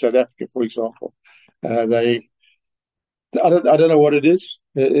 England, South Africa, for example. I don't know what it is.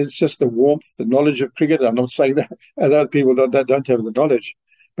 It's just the warmth, the knowledge of cricket. I'm not saying that other people don't have the knowledge,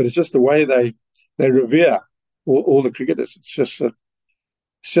 but it's just the way they revere all the cricketers. It's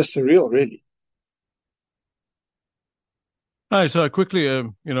just surreal, really. Hi, so quickly,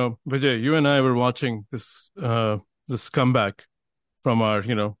 Vijay, you and I were watching this comeback from our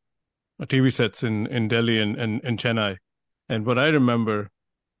TV sets in Delhi and Chennai, and what I remember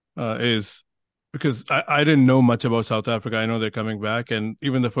is, because I didn't know much about South Africa. I know they're coming back, and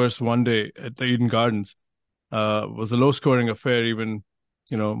even the first one day at the Eden Gardens was a low-scoring affair, even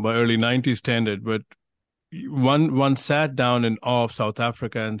by early '90s standard. But one sat down in awe of South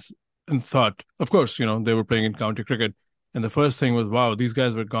Africa and thought, of course, they were playing in county cricket, and the first thing was, wow, these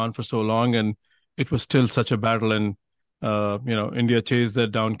guys were gone for so long, and it was still such a battle. And India chased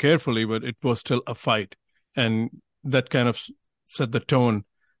that down carefully, but it was still a fight, and that kind of set the tone.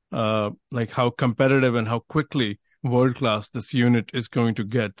 Like how competitive and how quickly world class this unit is going to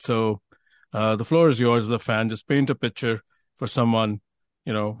get. So the floor is yours as a fan. Just paint a picture for someone,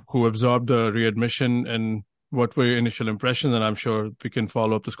 who absorbed the readmission, and what were your initial impressions? And I'm sure we can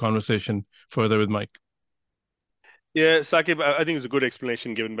follow up this conversation further with Mike. Yeah, Saqib, I think it's a good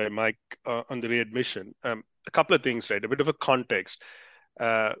explanation given by Mike on the readmission. A couple of things, right? A bit of a context.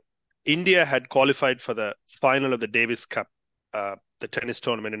 India had qualified for the final of the Davis Cup, the tennis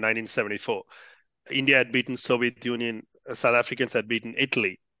tournament in 1974. India had beaten Soviet Union, South Africans had beaten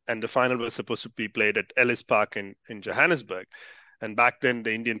Italy, and the final was supposed to be played at Ellis Park in Johannesburg. And back then,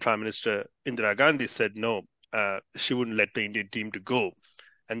 the Indian Prime Minister Indira Gandhi said no, she wouldn't let the Indian team to go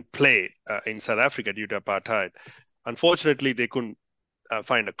and play in South Africa due to apartheid. Unfortunately, they couldn't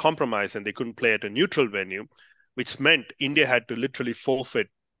find a compromise, and they couldn't play at a neutral venue, which meant India had to literally forfeit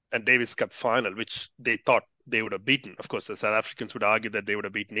a Davis Cup final, which they thought they would have beaten. Of course, the South Africans would argue that they would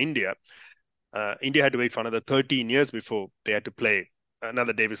have beaten India. India had to wait for another 13 years before they had to play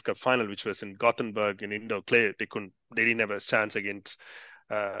another Davis Cup final, which was in Gothenburg in indoor clay. They didn't have a chance against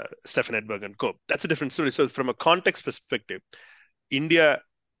Stefan Edberg and co. That's a different story. So from a context perspective, India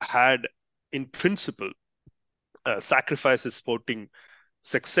had, in principle, sacrificed its sporting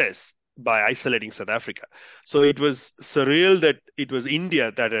success by isolating South Africa. So it was surreal that it was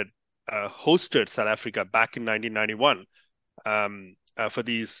India that had hosted South Africa back in 1991 for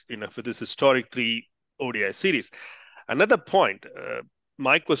this historic 3 ODI series. Another point,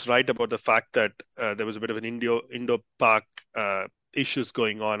 Mike was right about the fact that there was a bit of an Indo-Pak issues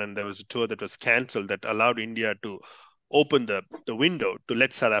going on, and there was a tour that was cancelled that allowed India to open the window to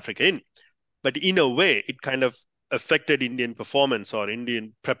let South Africa in. But in a way, it kind of affected Indian performance or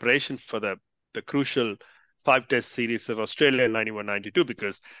Indian preparation for the crucial 5-test series of Australia in 91-92,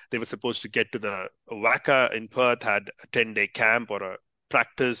 because they were supposed to get to the WACA in Perth, had a 10-day camp or a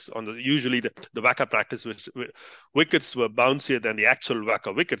practice usually the WACA practice, which wickets were bouncier than the actual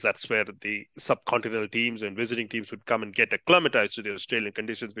WACA wickets. That's where the subcontinental teams and visiting teams would come and get acclimatized to the Australian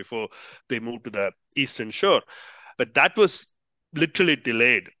conditions before they moved to the Eastern Shore. But that was literally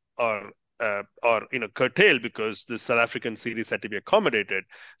delayed or curtailed because the South African series had to be accommodated.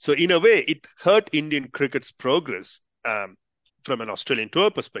 So in a way, it hurt Indian cricket's progress from an Australian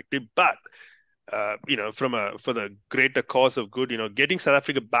tour perspective. But for the greater cause of good, getting South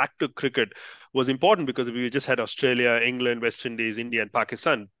Africa back to cricket was important, because we just had Australia, England, West Indies, India, and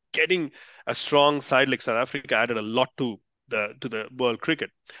Pakistan. Getting a strong side like South Africa added a lot to the world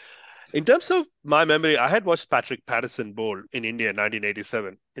cricket. In terms of my memory, I had watched Patrick Patterson bowl in India in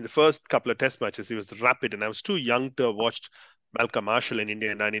 1987. In the first couple of test matches, he was rapid, and I was too young to have watched Malcolm Marshall in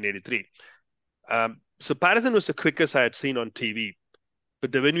India in 1983. So Patterson was the quickest I had seen on TV.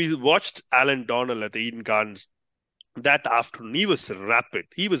 But then when we watched Alan Donnell at the Eden Gardens that afternoon, he was rapid.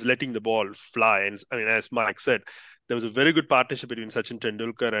 He was letting the ball fly. And I mean, as Mike said, there was a very good partnership between Sachin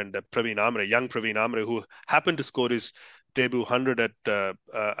Tendulkar and Praveen Amre, young Praveen Amre, who happened to score his debut 100 at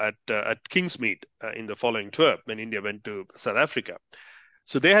Kingsmead in the following tour when India went to South Africa.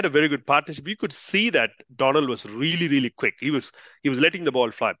 So they had a very good partnership. You could see that Donnell was really, really quick. He was letting the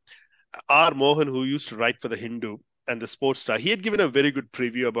ball fly. R. Mohan, who used to write for the Hindu and the Sports Star, he had given a very good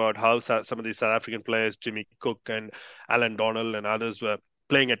preview about how some of these South African players, Jimmy Cook and Alan Donnell and others, were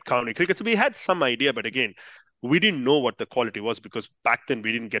playing at county cricket. So we had some idea, but again, we didn't know what the quality was because back then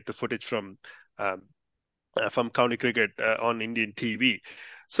we didn't get the footage from county cricket on Indian TV.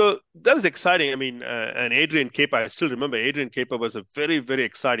 So that was exciting. I mean, and Adrian Kepa, I still remember Adrian Kepa was a very, very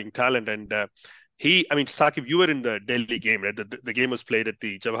exciting talent. And Saqib, you were in the Delhi game, right? The game was played at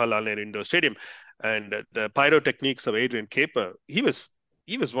the Jawaharlal Nehru Indoor Stadium. And the pyrotechniques of Adrian Kepa, he was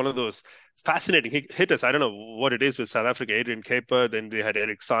one of those fascinating hitters. I don't know what it is with South Africa. Adrian Kepa, then they had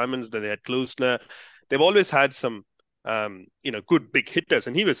Eric Simons, then they had Kloosner. They've always had some, good big hitters.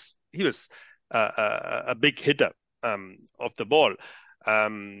 And he was a big hitter of the ball.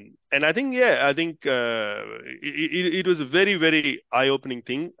 And I think it was a very, very eye-opening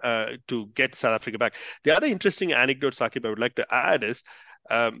thing to get South Africa back. The other interesting anecdote, Saqib, I would like to add is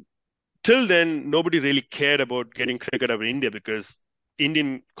till then, nobody really cared about getting cricket out of India because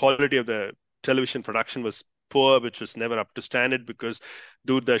Indian quality of the television production was poor, which was never up to standard because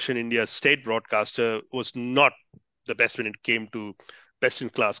Doordarshan, India's state broadcaster, was not the best when it came to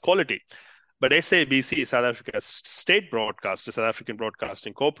best-in-class quality. But SABC, South Africa's state broadcaster, South African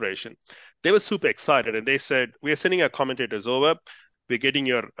Broadcasting Corporation, they were super excited and they said, we are sending our commentators over. We're getting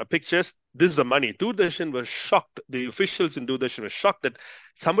your pictures. This is the money. Doordarshan was shocked. The officials in Doordarshan were shocked that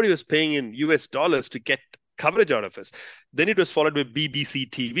somebody was paying in US dollars to get coverage out of us. Then it was followed by BBC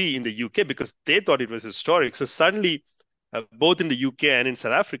TV in the UK because they thought it was historic. So suddenly, both in the UK and in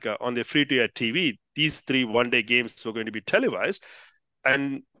South Africa, on their free-to-air TV, these 3 one-day games were going to be televised.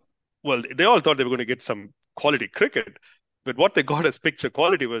 And well, they all thought they were going to get some quality cricket, but what they got as picture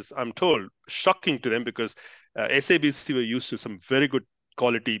quality was, I'm told, shocking to them because SABC were used to some very good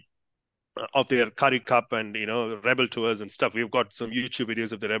quality of their Curry Cup and, Rebel Tours and stuff. We've got some YouTube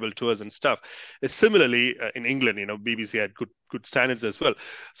videos of the Rebel Tours and stuff. Similarly, in England, BBC had good standards as well.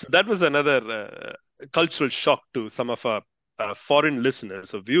 So that was another cultural shock to some of our foreign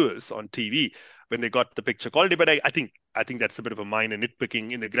listeners or viewers on TV when they got the picture quality. But I think that's a bit of a minor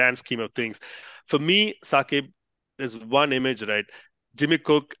nitpicking in the grand scheme of things. For me, Saqib, there's one image, right? Jimmy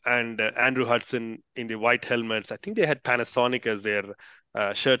Cook and Andrew Hudson in the white helmets. I think they had Panasonic as their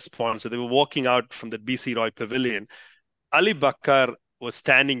shirt sponsor. They were walking out from the BC Roy Pavilion. Ali Bakar was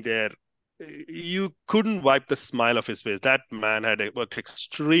standing there. You couldn't wipe the smile off his face. That man had worked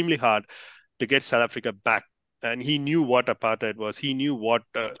extremely hard to get South Africa back. And he knew what apartheid was. He knew what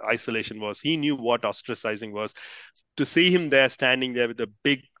isolation was. He knew what ostracizing was. To see him there, standing there with a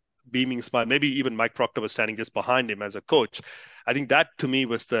big beaming smile, maybe even Mike Procter was standing just behind him as a coach. I think that to me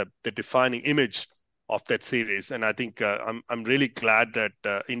was the defining image of that series. And I think I'm really glad that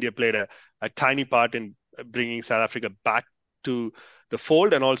India played a tiny part in bringing South Africa back to the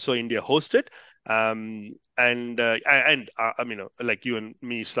fold, and also India hosted. Like you and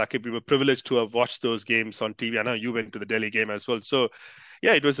me, Saqib, we were privileged to have watched those games on TV. I know you went to the Delhi game as well. So,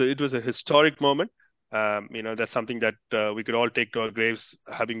 yeah, it was a historic moment. That's something that we could all take to our graves,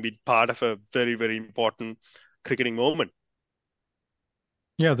 having been part of a very, very important cricketing moment.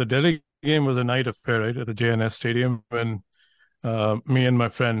 Yeah, the Delhi game was a night affair, right, at the JNS Stadium when me and my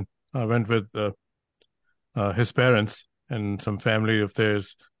friend went with his parents and some family of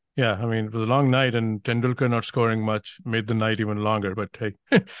theirs. Yeah, I mean, it was a long night, and Tendulkar not scoring much made the night even longer. But hey,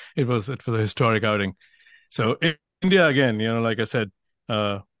 it was a historic outing. So India again, like I said,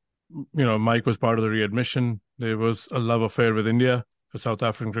 Mike was part of the readmission. There was a love affair with India for South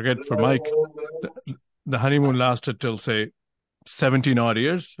African cricket. For Mike, the honeymoon lasted till, say, 17 odd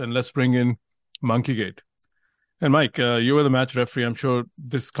years. And let's bring in Monkeygate. And Mike, you were the match referee. I'm sure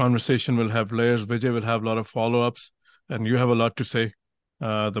this conversation will have layers. Vijay will have a lot of follow-ups, and you have a lot to say.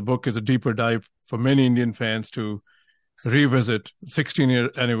 The book is a deeper dive for many Indian fans to revisit.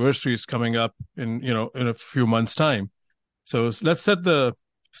 16-year anniversary is coming up in a few months' time. So let's set the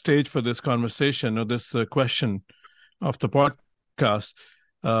stage for this conversation or this question of the podcast.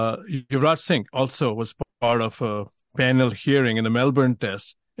 Yuvraj Singh also was part of a panel hearing in the Melbourne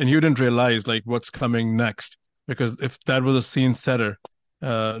Test and you didn't realize like what's coming next, because if that was a scene setter,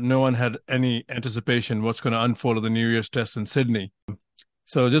 no one had any anticipation what's going to unfold at the New Year's test in Sydney.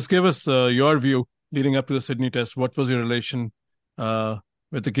 So just give us your view leading up to the Sydney test. What was your relation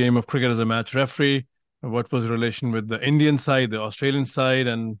with the game of cricket as a match referee? What was your relation with the Indian side, the Australian side?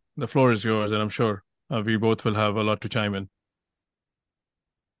 And the floor is yours, and I'm sure we both will have a lot to chime in.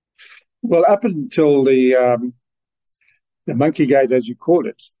 Well, up until the Monkeygate, as you call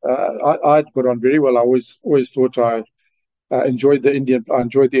it, I'd got on very well. I always thought I enjoyed the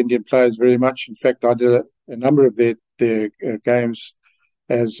Indian players very much. In fact, I did a number of their games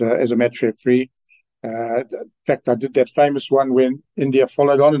as a match referee. In fact, I did that famous one when India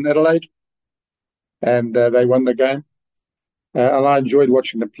followed on in Adelaide, and they won the game. And I enjoyed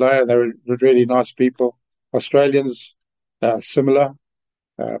watching them play. They were really nice people. Australians, similar,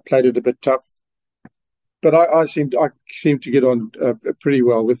 played it a bit tough. But I seemed to get on pretty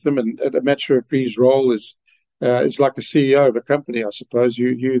well with them. And a match referee's role is like a CEO of a company, I suppose.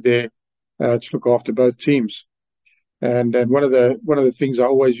 You there to look after both teams. And one of the things I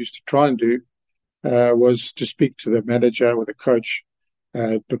always used to try and do was to speak to the manager or the coach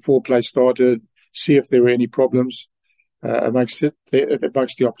before play started, see if there were any problems amongst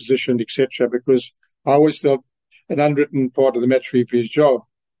the opposition, etc. Because I always thought an unwritten part of the match referee's job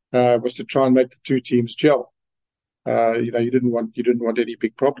was to try and make the two teams gel. You didn't want any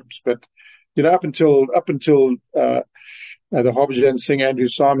big problems, but up until the Harbhajan Singh Andrew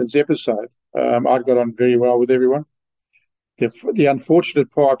Simons episode, I got on very well with everyone. The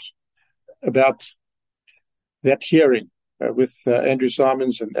unfortunate part about that hearing with Andrew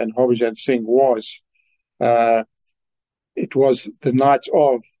Simons and Harbhajan Singh was it was the night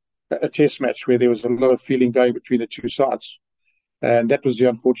of a test match where there was a lot of feeling going between the two sides. And that was the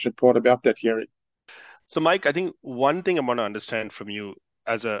unfortunate part about that hearing. So, Mike, I think one thing I want to understand from you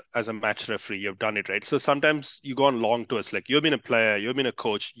as a match referee, you've done it, right? So sometimes you go on long tours, like you've been a player, you've been a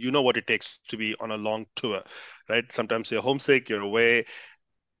coach, you know what it takes to be on a long tour, right? Sometimes you're homesick, you're away.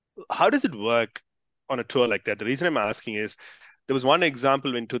 How does it work on a tour like that? The reason I'm asking is there was one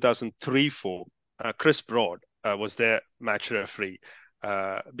example in 2003-04, Chris Broad was their match referee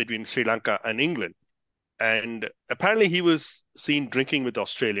between Sri Lanka and England. And apparently he was seen drinking with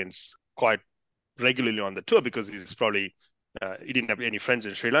Australians quite regularly on the tour because he's probably, he didn't have any friends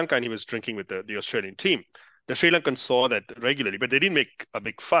in Sri Lanka and he was drinking with the Australian team. The Sri Lankans saw that regularly, but they didn't make a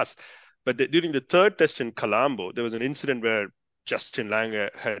big fuss. But during the third test in Colombo, there was an incident where Justin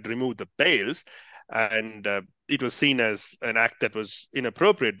Langer had removed the bails and it was seen as an act that was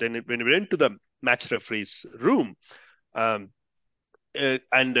inappropriate. Then when we went to the match referee's room, and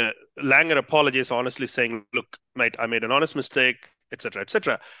Langer apologized, honestly saying, look, mate, I made an honest mistake, etc.,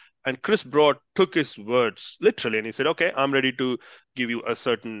 etc. And Chris Broad took his words literally and he said, okay, I'm ready to give you a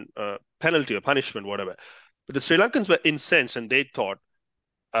certain penalty or punishment, whatever. But the Sri Lankans were incensed and they thought,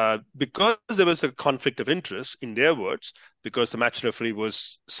 because there was a conflict of interest, in their words, because the match referee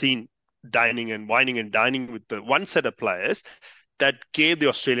was seen dining and wining and dining with the one set of players, that gave the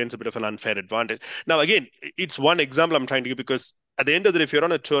Australians a bit of an unfair advantage. Now, again, it's one example I'm trying to give because at the end of the day, if you're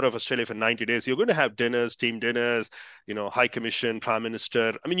on a tour of Australia for 90 days, you're going to have dinners, team dinners, High Commission, Prime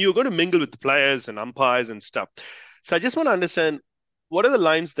Minister. I mean, you're going to mingle with the players and umpires and stuff. So I just want to understand, what are the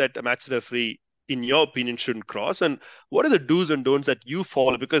lines that a match referee, in your opinion, shouldn't cross? And what are the do's and don'ts that you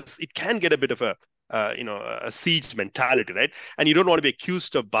follow? Because it can get a bit of a siege mentality, right? And you don't want to be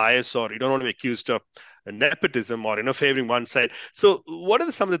accused of bias or you don't want to be accused of nepotism or, favoring one side. So what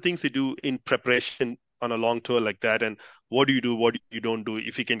are some of the things you do in preparation on a long tour like that? And what do you do? What you don't do?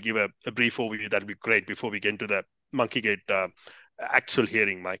 If you can give a brief overview, that'd be great before we get into the Monkeygate actual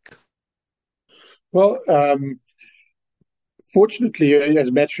hearing, Mike. Well, fortunately,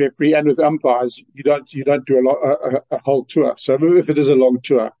 as match referee and with umpires, you don't do a whole tour. So if it is a long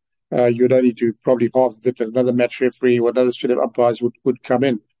tour, you'd only do probably half of it. Another match referee or another set of umpires would come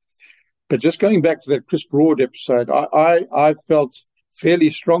in. But just going back to that Chris Broad episode, I felt fairly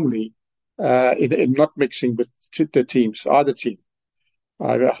strongly in not mixing with the teams, either team.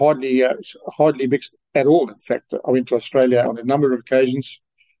 I hardly mixed at all. In fact, I went to Australia on a number of occasions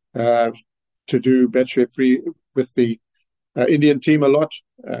to do match referee with the Indian team a lot,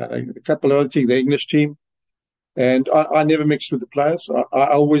 a couple of other teams, the English team, and I never mixed with the players. I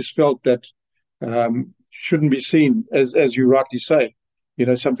always felt that shouldn't be seen as you rightly say.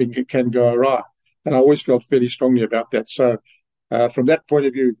 Something can go awry, and I always felt fairly strongly about that. So, from that point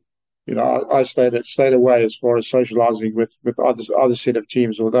of view, I stayed away as far as socializing with other set of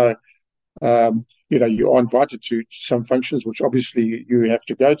teams. Although, you are invited to some functions, which obviously you have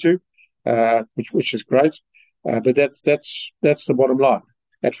to go to, which is great. But that's the bottom line.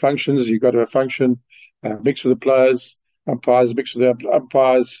 at functions. You go to a function, mix with the players, umpires, mix with the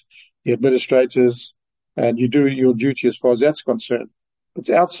umpires, the administrators, and you do your duty as far as that's concerned. But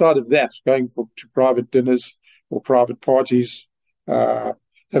outside of that, going to private dinners or private parties,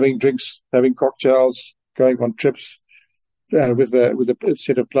 having drinks, having cocktails, going on trips with a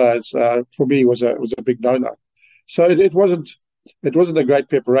set of players, for me was a big no-no. So it wasn't a great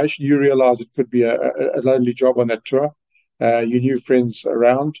preparation. You realise it could be a lonely job on that tour. You knew friends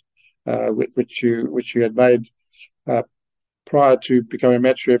around, which you had made prior to becoming a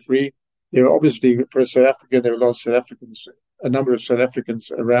match referee. There were obviously, for a South African, there were a number of South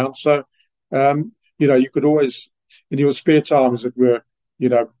Africans around. So, you could always, in your spare time, as it were,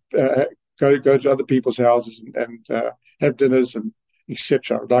 go to other people's houses and have dinners and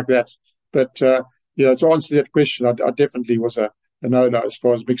etc. like that. But to answer that question, I definitely was a no-no as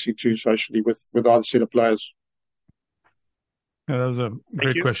far as mixing too socially with either set of players. Yeah, that was a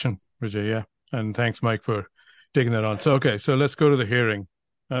great question, Vijay. Yeah, and thanks, Mike, for taking that on. So let's go to the hearing.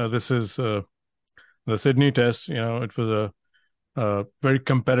 This is the Sydney Test. It was a very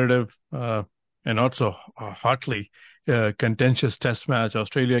competitive and also hotly contentious Test match.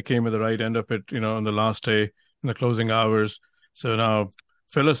 Australia came at the right end of it, on the last day in the closing hours. So now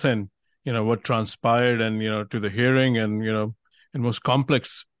fill us in, what transpired and, to the hearing and, in most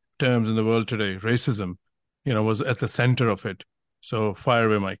complex terms in the world today, racism, was at the center of it. So fire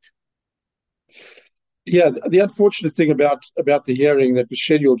away, Mike. Yeah, the unfortunate thing about the hearing that was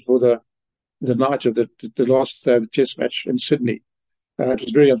scheduled for the night of the last day of the Test match in Sydney, it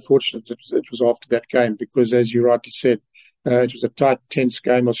was very unfortunate. It was after that game because, as you rightly said, it was a tight, tense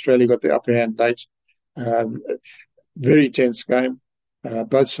game. Australia got the upper hand late. Very tense game.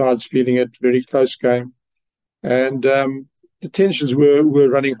 Both sides feeling it. Very close game, and the tensions were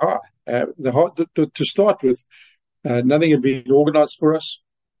running high. To start with, nothing had been organised for us.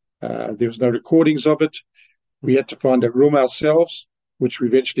 There was no recordings of it. We had to find a room ourselves, which we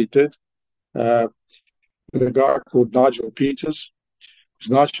eventually did, with a guy called Nigel Peters.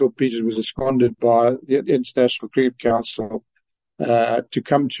 Nigel Peters was seconded by the International Cricket Council to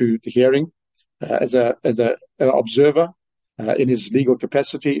come to the hearing as an observer in his legal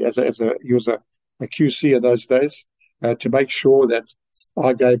capacity. He was a QC in those days to make sure that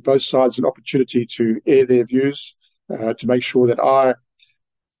I gave both sides an opportunity to air their views, to make sure that I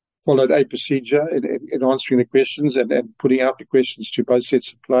followed a procedure in answering the questions and putting out the questions to both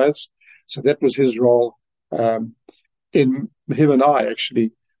sets of players. So that was his role in him and I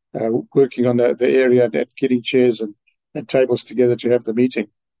actually working on the area and getting chairs and tables together to have the meeting.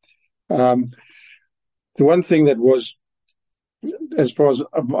 The one thing that was, as far as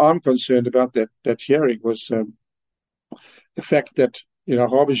I'm concerned about that hearing, was the fact that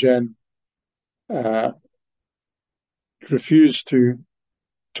Harbhajan refused to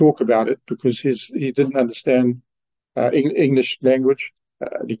talk about it because he didn't understand English language.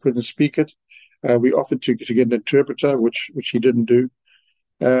 He couldn't speak it. We offered to get an interpreter, which he didn't do,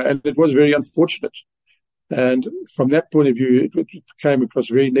 and it was very unfortunate. And from that point of view, it came across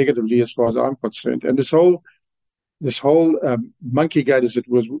very negatively as far as I'm concerned. And this whole Monkeygate, as it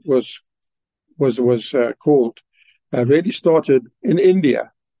was called, really started in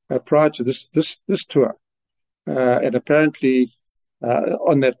India prior to this tour, and apparently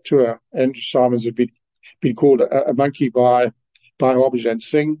on that tour, Andrew Simons had been called a monkey by Harbhajan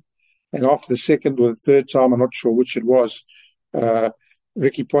Singh. And after the second or the third time, I'm not sure which it was,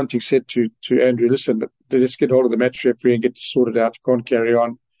 Ricky Ponting said to Andrew, listen, let's get hold of the match referee and get this sorted out. Can't carry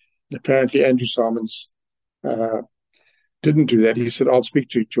on. And apparently Andrew Simons didn't do that. He said, I'll speak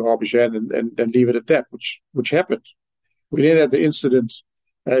to Harbhajan and leave it at that, which happened. We then had the incident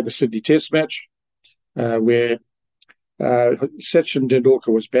at the Sydney Test match where Sachin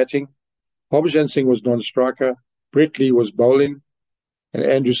Tendulkar was batting. Harbhajan Singh was non-striker. Brett Lee was bowling. And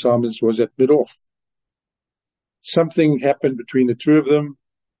Andrew Simons was at mid-off. Something happened between the two of them.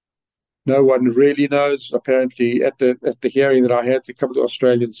 No one really knows. Apparently, at the hearing that I had, a couple of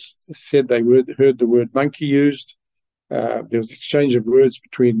Australians said they heard the word monkey used. There was exchange of words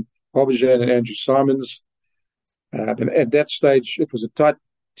between Harbhajan and Andrew Simons. And at that stage, it was a tight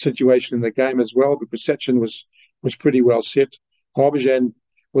situation in the game as well because Sachin was pretty well set. Harbhajan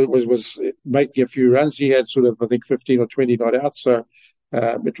was making a few runs. He had sort of, I think, 15 or 20 not out. So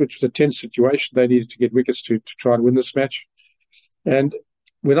which was a tense situation. They needed to get wickets to try and win this match. And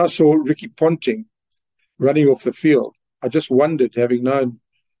when I saw Ricky Ponting running off the field, I just wondered, having known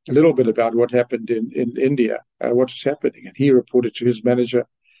a little bit about what happened in India, what was happening. And he reported to his manager.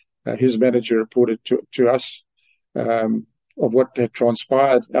 His manager reported to us of what had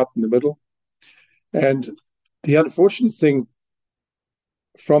transpired out in the middle. And the unfortunate thing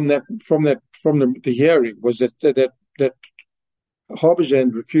from the hearing was that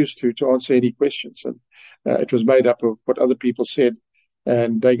Harbhajan refused to answer any questions, and it was made up of what other people said,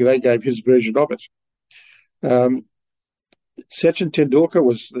 and they gave his version of it. Sachin Tendulkar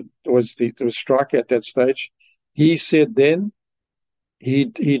was the striker at that stage. He said then he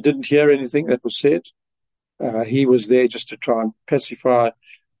didn't hear anything that was said. He was there just to try and pacify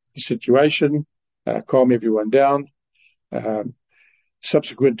the situation, calm everyone down.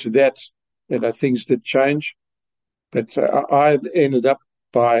 Subsequent to that, things did change. But I ended up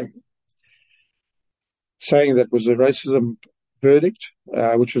by saying that was a racism verdict,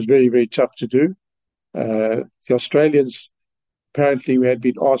 which was very, very tough to do. The Australians apparently had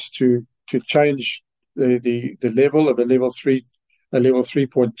been asked to change the level of a level 3.2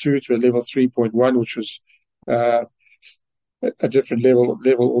 to a level 3.1, which was a different level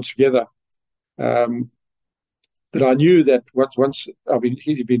altogether. But I knew that once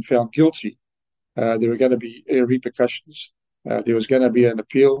he'd been found guilty, there were going to be repercussions. There was going to be an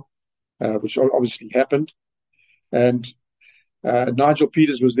appeal, which obviously happened. And Nigel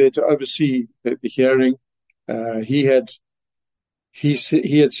Peters was there to oversee the hearing. He had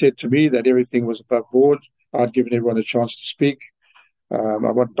said to me that everything was above board. I'd given everyone a chance to speak. I'm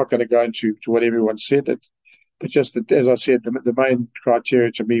not going to go into what everyone said, but just that, as I said, the main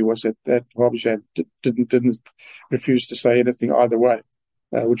criteria to me was that Harbhajan didn't refuse to say anything either way,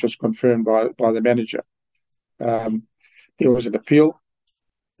 which was confirmed by the manager. There was an appeal,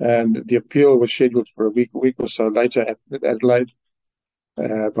 and the appeal was scheduled for a week or so later at Adelaide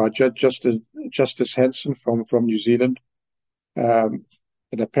by Justice Hanson from New Zealand. And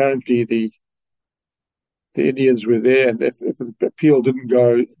apparently the Indians were there, and if the appeal didn't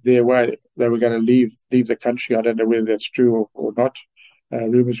go their way, they were going to leave the country. I don't know whether that's true or not.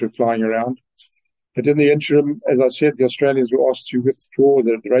 Rumours were flying around. But in the interim, as I said, the Australians were asked to withdraw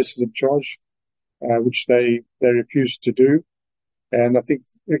the racism charge, which they refused to do. And I think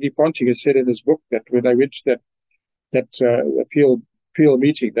Ricky Ponting has said in his book that when they reached that appeal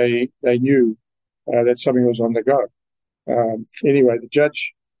meeting, they knew that something was on the go. Anyway, the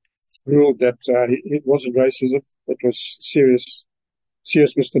judge ruled that it wasn't racism; it was serious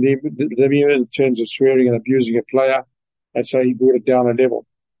misdemeanor in terms of swearing and abusing a player, and so he brought it down a level.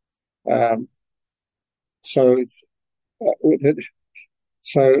 So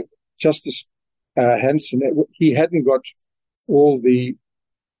Justice Hanson, he hadn't got all the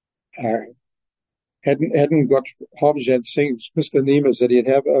hadn't got Harbhajan Singh's misdemeanors that he'd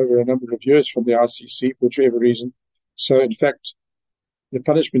have over a number of years from the ICC for whichever reason. So in fact, the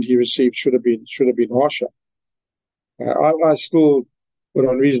punishment he received should have been harsher. I still got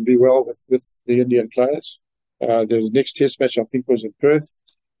on reasonably well with the Indian players. The next Test match I think was in Perth,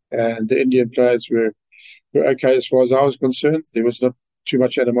 and the Indian players were okay as far as I was concerned. There was not too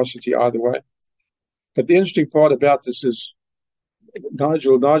much animosity either way. But the interesting part about this is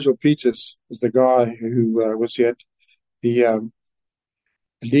Nigel Peters is the guy who was yet the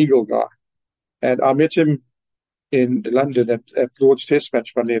legal guy, and I met him in London at Lord's Test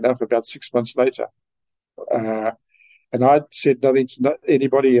match, funnily enough, about 6 months later. And I'd said nothing to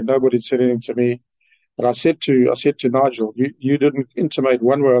anybody, and nobody had said anything to me. And I said to Nigel, you didn't intimate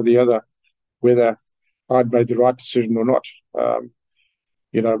one way or the other whether I'd made the right decision or not.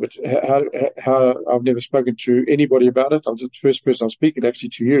 But how I've never spoken to anybody about it. I was the first person I'm speaking actually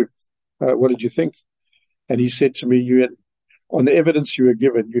to you. What did you think? And he said to me, you had, on the evidence you were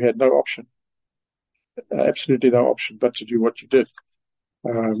given, you had no option. Absolutely no option but to do what you did,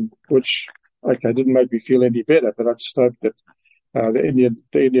 which didn't make me feel any better. But I just hope that the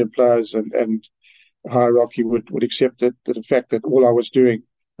Indian players and hierarchy would accept that the fact that all I was doing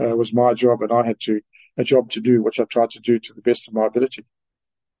was my job, and I had a job to do, which I tried to do to the best of my ability.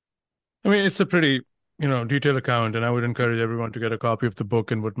 I mean, it's a pretty detailed account, and I would encourage everyone to get a copy of the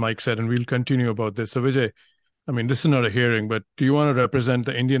book and what Mike said, and we'll continue about this. So Vijay, I mean, this is not a hearing, but do you want to represent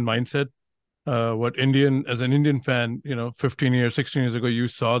the Indian mindset? As an Indian fan, 15 years, 16 years ago, you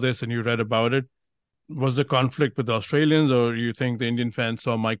saw this and you read about it. Was the conflict with the Australians, or you think the Indian fans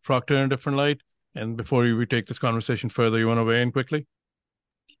saw Mike Procter in a different light? And before we take this conversation further, you want to weigh in quickly?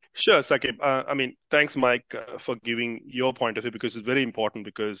 Sure, Sakib. Thanks, Mike, for giving your point of view, because it's very important,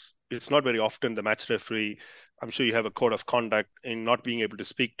 because it's not very often the match referee, I'm sure you have a code of conduct in not being able to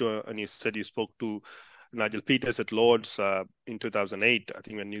speak to, and you said you spoke to Nigel Peters at Lord's in 2008, I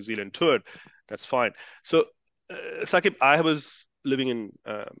think, when New Zealand toured. That's fine. So, Sakib, I was living in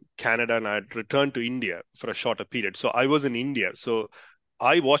Canada, and I had returned to India for a shorter period. So I was in India. So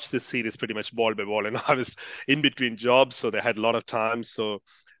I watched this series pretty much ball by ball, and I was in between jobs, so they had a lot of time. So,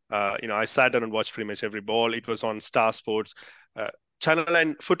 I sat down and watched pretty much every ball. It was on Star Sports. Channel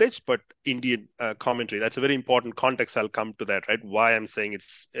 9 footage, but Indian commentary. That's a very important context. I'll come to that, right? Why I'm saying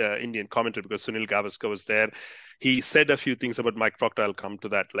it's Indian commentary, because Sunil Gavaskar was there. He said a few things about Mike Procter. I'll come to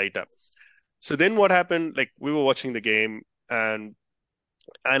that later. So then what happened, like we were watching the game, and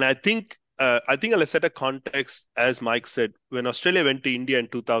I think I'll set a context, as Mike said, when Australia went to India in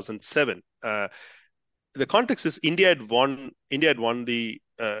 2007. The context is India had won the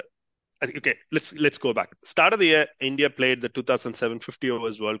okay, let's go back. Start of the year, India played the 2007 50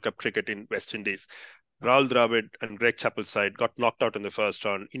 overs World Cup cricket in West Indies. Rahul Dravid and Greg Chappell's side got knocked out in the first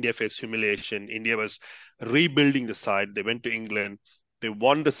round. India faced humiliation. India was rebuilding the side. They went to England. They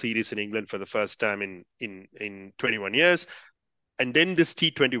won the series in England for the first time in 21 years. And then this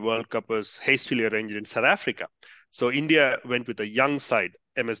T20 World Cup was hastily arranged in South Africa. So India went with a young side,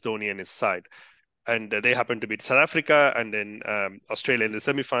 MS Dhoni and his side. And they happened to beat South Africa, and then Australia in the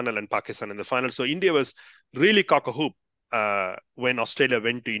semi-final and Pakistan in the final. So India was really cock-a-hoop when Australia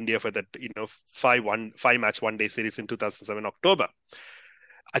went to India for that, 5-match one-day series in 2007 October.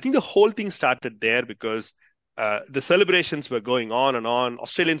 I think the whole thing started there because the celebrations were going on and on.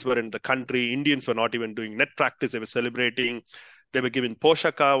 Australians were in the country. Indians were not even doing net practice. They were celebrating. They were given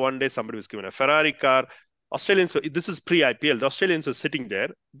Porsche car one day. Somebody was given a Ferrari car. Australians, this is pre-IPL. The Australians were sitting there.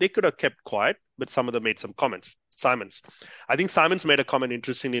 They could have kept quiet, but some of them made some comments. I think Simons made a comment,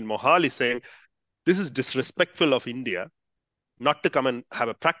 interestingly, in Mohali, saying, this is disrespectful of India not to come and have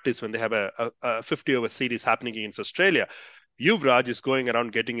a practice when they have a 50-over series happening against Australia. Yuvraj is going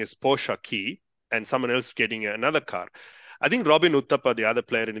around getting his Porsche key and someone else getting another car. I think Robin Uthappa, the other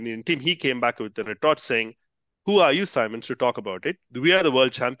player in the Indian team, he came back with the retort saying, who are you, Simons, to talk about it? We are the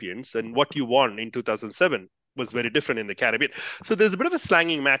world champions, and what you won in 2007 was very different in the Caribbean. So there's a bit of a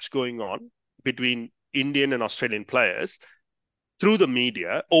slanging match going on between Indian and Australian players through the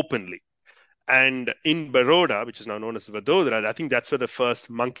media openly. And in Baroda, which is now known as Vadodara, I think that's where the first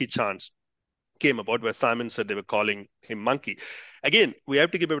monkey chants came about, where Simon said they were calling him monkey. Again, we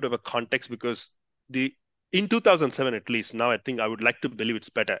have to give a bit of a context because in 2007 at least, now I think I would like to believe it's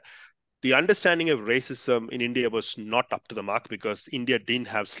better, the understanding of racism in India was not up to the mark because India didn't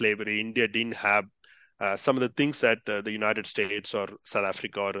have slavery. India didn't have some of the things that the United States or South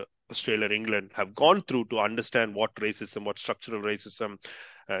Africa or Australia or England have gone through to understand what racism, what structural racism,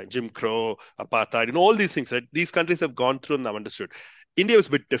 Jim Crow, apartheid, all these things. Right? These countries have gone through and have understood. India was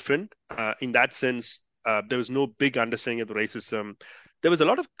a bit different in that sense. There was no big understanding of the racism. There was a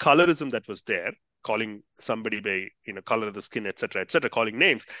lot of colorism that was there, calling somebody by color of the skin, etc., calling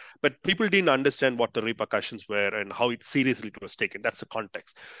names. But people didn't understand what the repercussions were and how seriously it was taken. That's the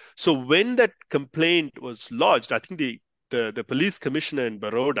context. So when that complaint was lodged, I think the police commissioner in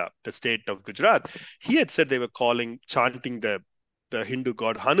Baroda, the state of Gujarat, he had said they were chanting the Hindu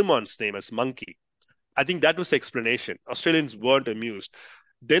god Hanuman's name as monkey. I think that was the explanation. Australians weren't amused.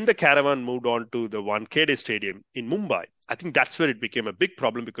 Then the caravan moved on to the Monkeygate Stadium in Mumbai. I think that's where it became a big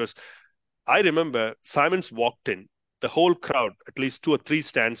problem because I remember Simons walked in, the whole crowd, at least 2 or 3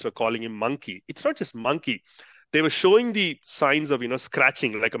 stands were calling him monkey. It's not just monkey. They were showing the signs of,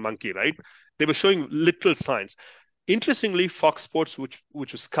 scratching like a monkey, right? They were showing literal signs. Interestingly, Fox Sports, which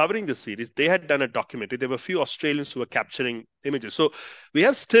was covering the series, they had done a documentary. There were a few Australians who were capturing images. So we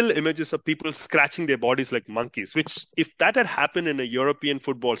have still images of people scratching their bodies like monkeys, which if that had happened in a European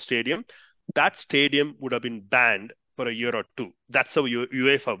football stadium, that stadium would have been banned for a year or two. That's how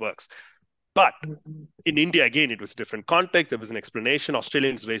UEFA works. But in India, again, it was a different context. There was an explanation.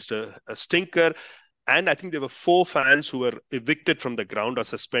 Australians raised a stinker. And I think there were 4 fans who were evicted from the ground or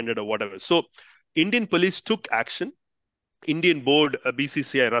suspended or whatever. So Indian police took action. Indian board,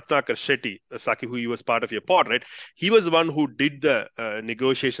 BCCI, Ratnakar Shetty, Saki, who he was part of your pod, right? He was the one who did the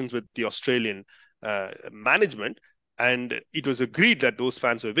negotiations with the Australian management. And it was agreed that those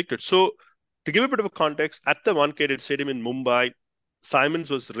fans were evicted. So to give a bit of a context, at the Monkeygate Stadium in Mumbai, Simons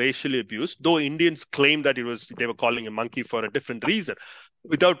was racially abused, though Indians claimed that they were calling him monkey for a different reason,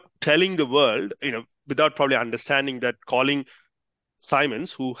 without telling the world, without probably understanding that calling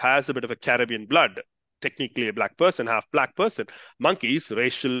Simons, who has a bit of a Caribbean blood, technically a black person, half black person, monkey is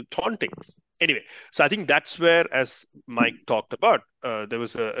racial taunting. Anyway, so I think that's where, as Mike talked about, there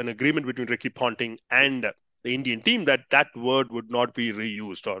was an agreement between Ricky Ponting and the Indian team that word would not be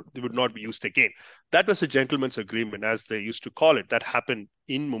reused or it would not be used again. That was a gentleman's agreement, as they used to call it. That happened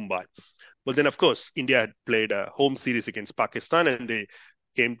in Mumbai. But then, of course, India had played a home series against Pakistan and they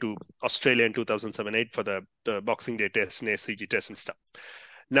came to Australia in 2007-8 for the Boxing Day test and SCG test and stuff.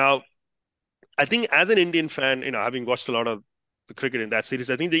 Now, I think as an Indian fan, having watched a lot of the cricket in that series,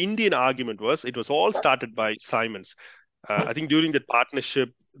 I think the Indian argument was it was all started by Simons. I think during that partnership,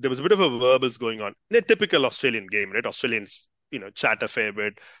 there was a bit of a verbals going on in a typical Australian game, right? Australians chat a fair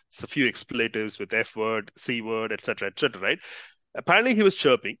bit, a few expletives with F word, C word, etc., right? Apparently, he was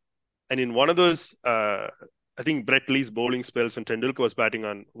chirping, and in one of those, I think Brett Lee's bowling spells when Tendulkar was batting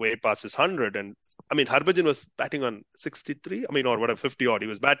on way past his 100, and Harbhajan was batting on 63, or whatever, 50 odd. He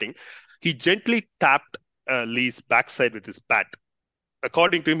was batting. He gently tapped Lee's backside with his bat.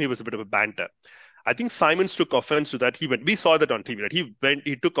 According to him, he was a bit of a banter. I think Simons took offense to that. We saw that on TV, right?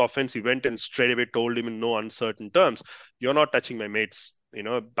 He took offense. He went and straight away told him in no uncertain terms, "You're not touching my mate's,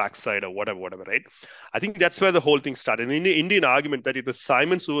 backside or whatever, right?" I think that's where the whole thing started. In the Indian argument that it was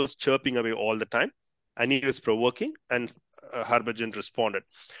Simons who was chirping away all the time, and he was provoking, and Harbhajan responded.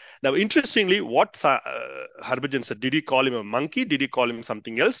 Now, interestingly, what Harbhajan said, did he call him a monkey? Did he call him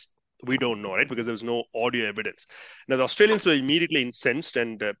something else? We don't know, right? Because there was no audio evidence. Now, the Australians were immediately incensed,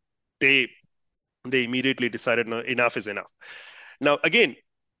 and they immediately decided, no, enough is enough. Now, again,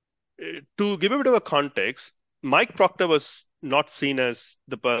 to give a bit of a context, Mike Procter was not seen as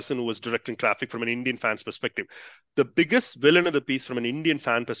the person who was directing traffic from an Indian fan's perspective. The biggest villain of the piece from an Indian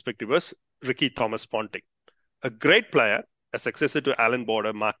fan perspective was Ricky Thomas Ponting, a great player, a successor to Alan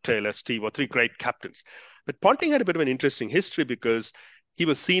Border, Mark Taylor, Steve, or three great captains. But Ponting had a bit of an interesting history because he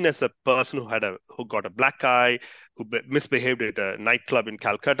was seen as a person who got a black eye, who misbehaved at a nightclub in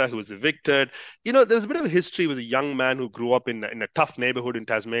Calcutta, who was evicted. There's a bit of a history. He was a young man who grew up in a tough neighborhood in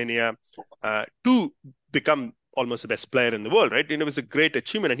Tasmania to become almost the best player in the world, right? It was a great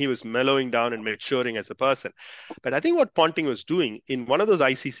achievement, and he was mellowing down and maturing as a person. But I think what Ponting was doing in one of those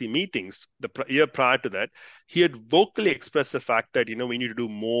ICC meetings the year prior to that, he had vocally expressed the fact that, we need to do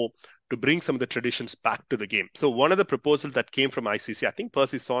more to bring some of the traditions back to the game. So one of the proposals that came from ICC, I think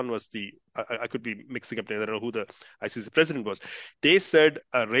Percy Son was I could be mixing up, I don't know who the ICC president was. They said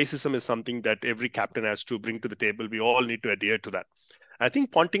racism is something that every captain has to bring to the table. We all need to adhere to that. I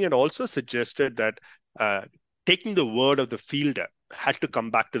think Ponting had also suggested that taking the word of the fielder had to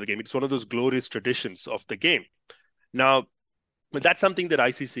come back to the game. It's one of those glorious traditions of the game. Now, that's something that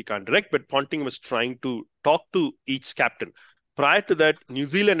ICC can't direct, but Ponting was trying to talk to each captain. Prior to that, New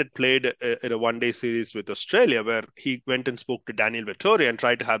Zealand had played in a one-day series with Australia where he went and spoke to Daniel Vettori and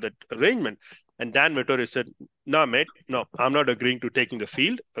tried to have that arrangement. And Dan Vettori said, "No, mate, no, I'm not agreeing to taking the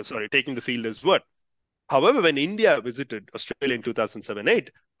field as word." However, when India visited Australia in 2007-8,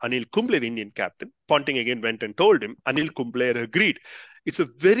 Anil Kumble, the Indian captain, Ponting again went and told him, Anil Kumble agreed. It's a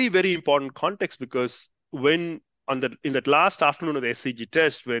very, very important context because when in that last afternoon of the SCG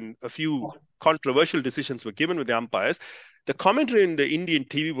test, when a few controversial decisions were given with the umpires, the commentary in the Indian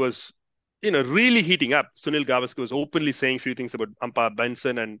TV was, really heating up. Sunil Gavaskar was openly saying a few things about umpire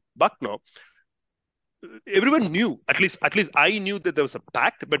Benson and Bucknor. Everyone knew, at least I knew that there was a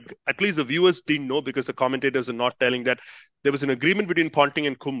pact, but at least the viewers didn't know because the commentators are not telling that there was an agreement between Ponting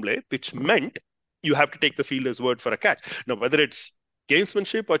and Kumble, which meant you have to take the fielder's word for a catch. Now, whether it's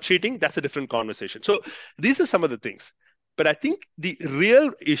gamesmanship or cheating, that's a different conversation. So these are some of the things. But I think the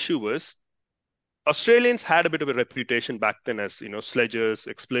real issue was Australians had a bit of a reputation back then as, sledgers,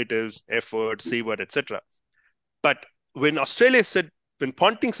 expletives, F word, C word, etc. But when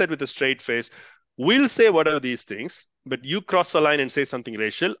Ponting said with a straight face, "We'll say whatever these things, but you cross the line and say something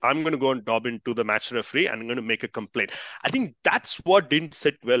racial, I'm going to go and dob into the match referee and I'm going to make a complaint." I think that's what didn't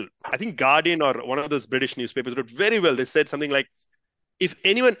sit well. I think Guardian or one of those British newspapers wrote very well. They said something like, if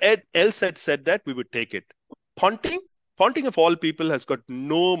anyone else had said that, we would take it. Ponting of all people has got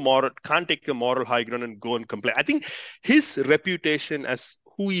no moral, can't take a moral high ground and go and complain. I think his reputation as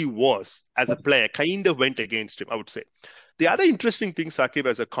who he was as a player kind of went against him, I would say. The other interesting thing, Saqib,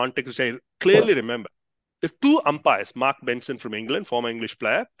 as a context, which I clearly remember, the two umpires, Mark Benson from England, former English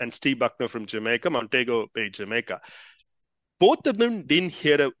player, and Steve Bucknor from Jamaica, Montego Bay, Jamaica, both of them didn't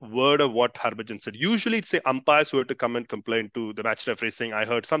hear a word of what Harbhajan said. Usually it's the umpires who had to come and complain to the match referee saying, "I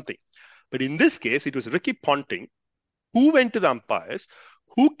heard something." But in this case, it was Ricky Ponting who went to the umpires,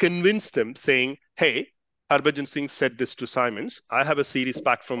 who convinced them saying, "Hey, Harbhajan Singh said this to Simons. I have a series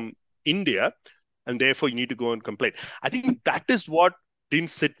back from India, and therefore you need to go and complain." I think that is what didn't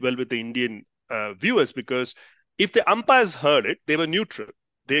sit well with the Indian viewers, because if the umpires heard it, they were neutral.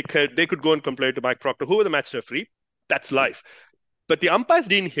 They could go and complain to Mike Procter, who was the match referee. That's life. But the umpires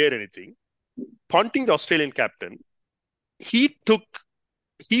didn't hear anything. Ponting, the Australian captain, he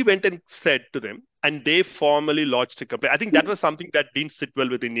went and said to them, and they formally lodged a complaint. I think that was something that didn't sit well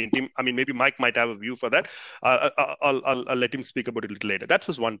with the Indian team. I mean, maybe Mike might have a view for that. I'll let him speak about it a little later. That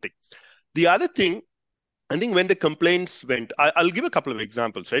was one thing. The other thing, I think when the complaints went, I'll give a couple of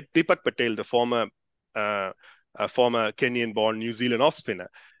examples, right? Deepak Patel, the former Kenyan-born New Zealand off-spinner,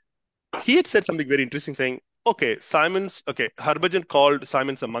 he had said something very interesting, saying, Harbhajan called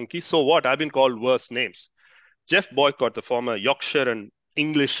Simons a monkey. So what? I've been called worse names. Jeff Boycott, the former Yorkshire and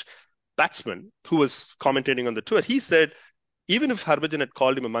English batsman who was commentating on the tour, he said, even if Harbhajan had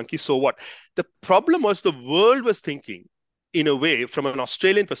called him a monkey, so what? The problem was the world was thinking, in a way, from an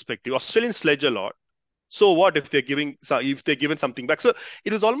Australian perspective, Australians sledge a lot. So what if they're given something back? So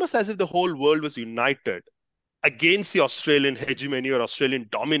it was almost as if the whole world was united against the Australian hegemony or Australian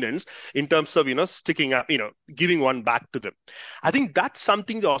dominance in terms of, sticking up, giving one back to them. I think that's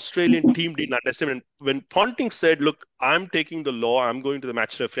something the Australian team didn't understand. And when Ponting said, look, I'm taking the law, I'm going to the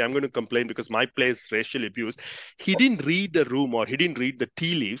match referee, I'm going to complain because my player is racially abused, he didn't read the room or he didn't read the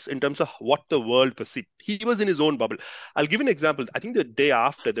tea leaves in terms of what the world perceived. He was in his own bubble. I'll give an example. I think the day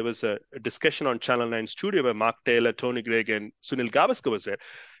after, there was a discussion on Channel 9 studio where Mark Taylor, Tony Greig, and Sunil Gavaskar was there.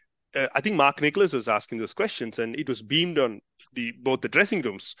 I think Mark Nicholas was asking those questions, and it was beamed on both the dressing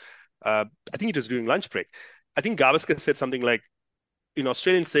rooms. I think it was during lunch break. I think Gavaskar said something like, in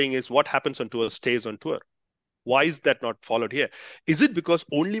Australian saying is, what happens on tour stays on tour. Why is that not followed here? Is it because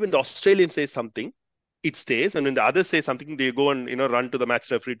only when the Australian says something, it stays, and when the others say something, they go and run to the match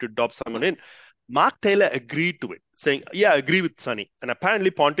referee to dob someone in? Mark Taylor agreed to it, saying, yeah, I agree with Sonny. And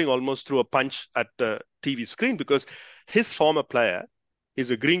apparently Ponting almost threw a punch at the TV screen because his former player is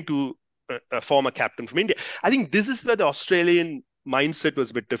agreeing to a former captain from India. I think this is where the Australian mindset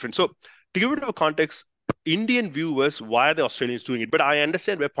was a bit different. So to give it a context, Indian view was, why are the Australians doing it? But I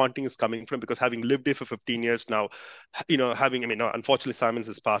understand where Ponting is coming from, because having lived here for 15 years now, unfortunately Simons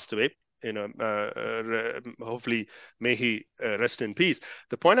has passed away. Hopefully may he rest in peace.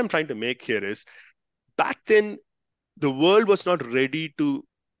 The point I'm trying to make here is, back then, the world was not ready to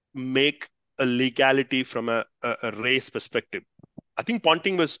make a legality from a race perspective. I think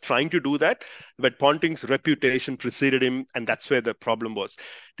Ponting was trying to do that, but Ponting's reputation preceded him, and that's where the problem was.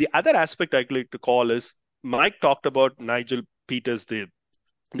 The other aspect I'd like to call is, Mike talked about Nigel Peters, the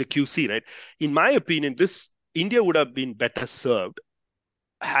QC, right? In my opinion, India would have been better served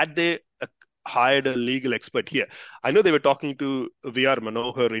had they hired a legal expert here. I know they were talking to V.R.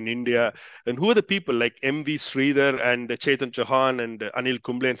 Manohar in India, and who are the people like M.V. Sridhar and Chetan Chauhan and Anil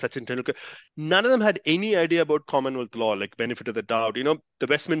Kumble and Sachin Tendulkar? None of them had any idea about Commonwealth law, like benefit of the doubt. The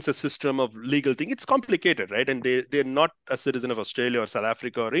Westminster system of legal thing, it's complicated, right? And they're not a citizen of Australia or South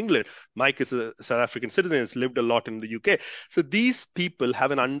Africa or England. Mike is a South African citizen, has lived a lot in the UK. So these people have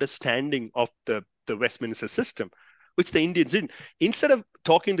an understanding of the Westminster system, which the Indians didn't. Instead of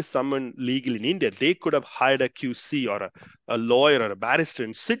talking to someone legal in India, they could have hired a QC or a lawyer or a barrister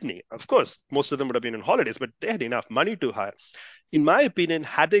in Sydney. Of course, most of them would have been on holidays, but they had enough money to hire. In my opinion,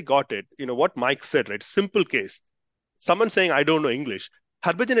 had they got it, what Mike said, right? Simple case. Someone saying, I don't know English.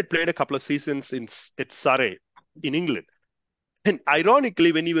 Harbhajan had played a couple of seasons at Surrey in England. And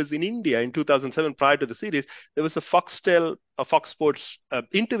ironically, when he was in India in 2007, prior to the series, there was a Fox Sports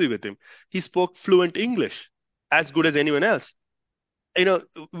interview with him. He spoke fluent English, as good as anyone else.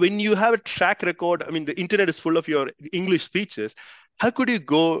 When you have a track record, the internet is full of your English speeches. How could you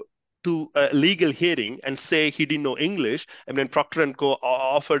go to a legal hearing and say he didn't know English? And when Procter and Co.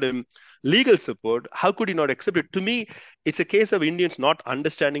 offered him legal support, how could he not accept it? To me, it's a case of Indians not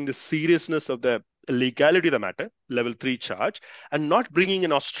understanding the seriousness of the legality of the matter, level 3 charge, and not bringing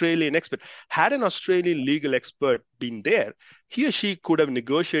an Australian expert. Had an Australian legal expert been there, he or she could have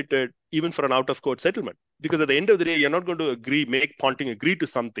negotiated even for an out-of-court settlement. Because at the end of the day, you're not going to make Ponting agree to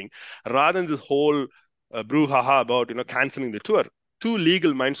something, rather than this whole brouhaha about cancelling the tour. Two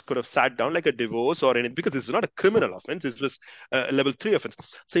legal minds could have sat down, like a divorce or anything, because this is not a criminal offense, it's just a level 3 offense.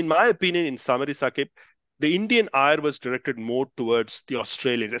 So in my opinion, in summary, Saqib, the Indian ire was directed more towards the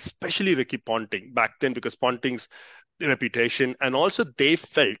Australians, especially Ricky Ponting back then, because Ponting's reputation, and also they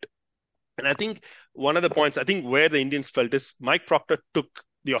felt, and I think one of the points, where the Indians felt is Mike Procter took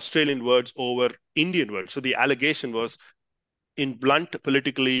the Australian words over Indian words. So the allegation was, in blunt,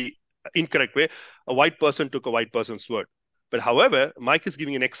 politically incorrect way, a white person took a white person's word. But however, Mike is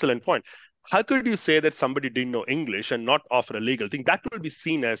giving an excellent point. How could you say that somebody didn't know English and not offer a legal thing? That will be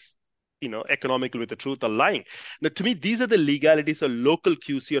seen as, economical with the truth or lying. Now, to me, these are the legalities a local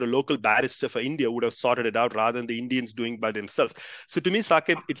QC or a local barrister for India would have sorted it out, rather than the Indians doing by themselves. So to me,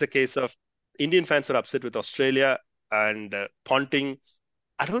 Saqib, it's a case of Indian fans are upset with Australia and Ponting.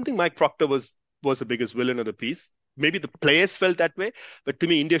 I don't think Mike Procter was the biggest villain of the piece. Maybe the players felt that way, but to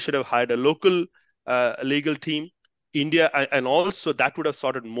me, India should have hired a local legal team. India, and also that would have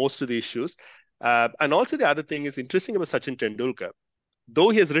sorted most of the issues. And also the other thing is interesting about Sachin Tendulkar. Though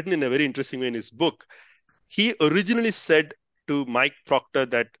he has written in a very interesting way in his book, he originally said to Mike Procter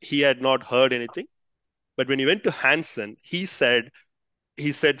that he had not heard anything. But when he went to Hansen, he said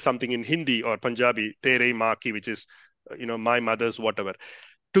something in Hindi or Punjabi, Tere Maa ki, which is, my mother's whatever.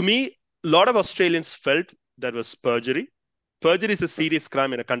 To me, a lot of Australians felt that was perjury. Perjury is a serious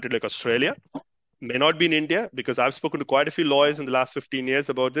crime in a country like Australia. May not be in India, because I've spoken to quite a few lawyers in the last 15 years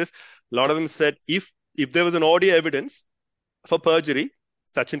about this. A lot of them said if there was an audio evidence for perjury,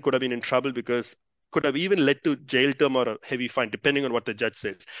 Sachin could have been in trouble, because could have even led to jail term or a heavy fine, depending on what the judge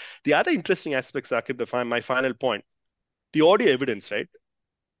says. The other interesting aspect, Saqib, my final point, the audio evidence, right?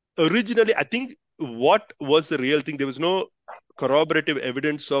 Originally, I think what was the real thing, there was no corroborative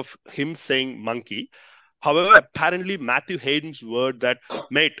evidence of him saying monkey. However, apparently Matthew Hayden's word that,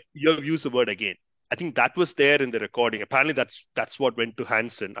 mate, you have used the word again. I think that was there in the recording. Apparently that's what went to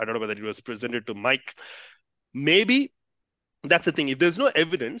Hansen. I don't know whether it was presented to Mike. Maybe that's the thing. If there's no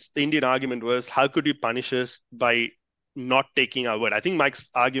evidence, the Indian argument was, how could you punish us by not taking our word? I think Mike's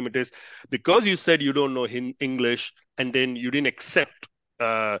argument is, because you said you don't know English and then you didn't accept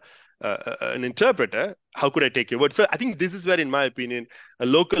an interpreter, how could I take your word? So I think this is where, in my opinion, a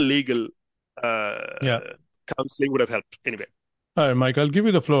local legal counseling would have helped. Anyway. All right, Mike, I'll give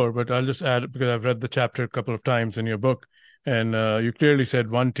you the floor, but I'll just add, because I've read the chapter a couple of times in your book, and you clearly said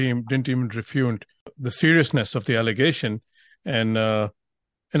one team didn't even refute the seriousness of the allegation. And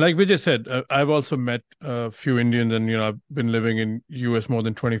like Vijay said, I've also met a few Indians, and I've been living in US more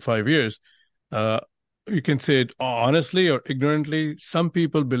than 25 years. You can say it honestly or ignorantly. Some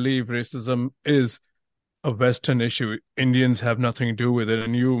people believe racism is a Western issue. Indians have nothing to do with it,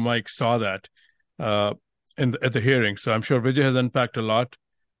 and you, Mike, saw that at the hearing. So I'm sure Vijay has unpacked a lot.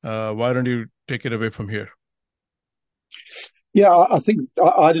 Why don't you take it away from here? Yeah, I think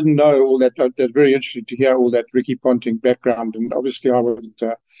I didn't know all that. That's very interesting to hear all that Ricky Ponting background, and obviously I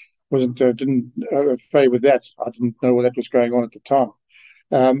didn't favour that. I didn't know what that was going on at the time.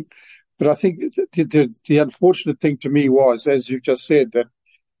 But I think the unfortunate thing to me was, as you just said, that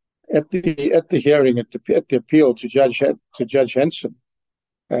at the hearing, at the appeal to Judge Hansen,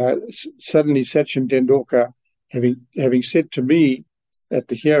 suddenly Sachin Tendulkar, having said to me at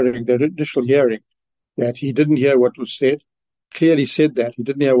the hearing, the initial hearing, that he didn't hear what was said, clearly said that he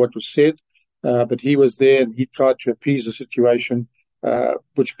didn't hear what was said, but he was there and he tried to appease the situation,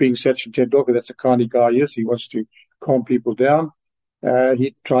 which, being Sachin Tendulkar, that's a kindly guy he is, he wants to calm people down.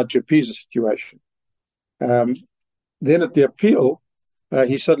 He tried to appease the situation. Then at the appeal,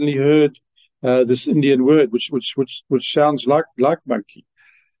 he suddenly heard this Indian word, which sounds like monkey.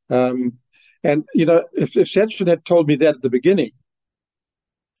 And if Sachin had told me that at the beginning,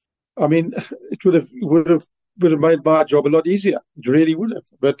 I mean, it would have made my job a lot easier. It really would have.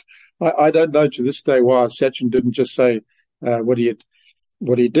 But I don't know to this day why Sachin didn't just say what he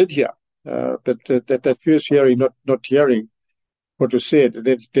did here. But that first hearing, not hearing what was said,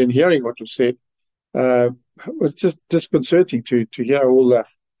 and then hearing what was said, was just disconcerting to hear all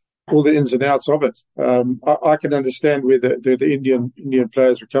the ins and outs of it. I can understand where the Indian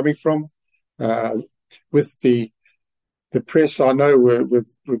players were coming from. With the press, I know were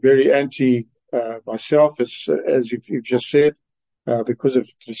very anti myself, as you've just said, because of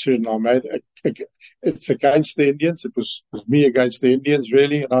the decision I made. It's against the Indians. It was me against the Indians,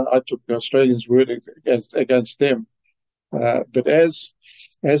 really, and I took the Australians' word against them. But as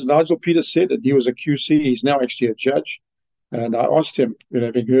Nigel Peters said, and he was a QC, he's now actually a judge. And I asked him,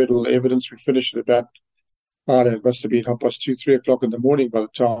 having heard all the evidence, we finished at about, it must have been 2:30, 3 o'clock in the morning by the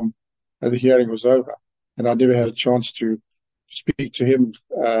time the hearing was over. And I never had a chance to speak to him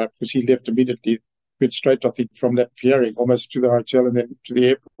because he left immediately, went straight, I think, from that hearing, almost to the hotel and then to the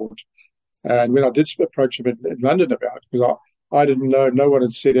airport. And when I did approach him in London about it, because I didn't know, no one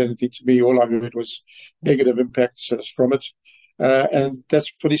had said anything to me. All I heard was negative impacts from it. And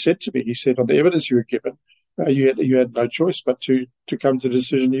that's what he said to me. He said, on the evidence you were given, you had no choice but to come to the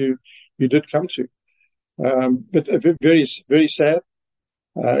decision you did come to. But very, very sad.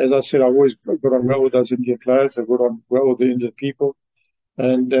 As I said, I've always got on well with those Indian players. I've got on well with the Indian people.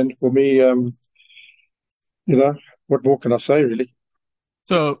 And for me, what more can I say, really?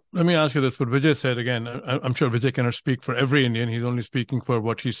 So let me ask you this. What Vijay said, again, I'm sure Vijay cannot speak for every Indian. He's only speaking for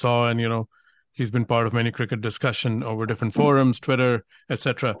what he saw. And, he's been part of many cricket discussion over different forums, Twitter,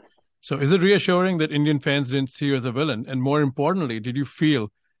 etc. So is it reassuring that Indian fans didn't see you as a villain? And more importantly, did you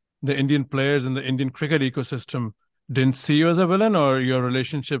feel the Indian players in the Indian cricket ecosystem didn't see you as a villain, or your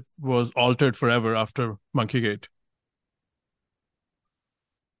relationship was altered forever after Monkeygate?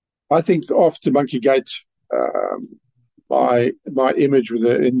 I think after Monkeygate, my image with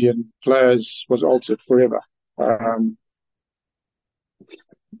the Indian players was altered forever.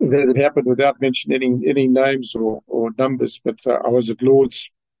 That happened without mentioning any names or numbers, but I was at Lord's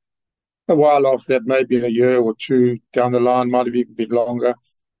a while after that, maybe a year or two down the line, might have even been longer.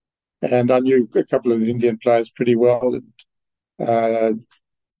 And I knew a couple of the Indian players pretty well. And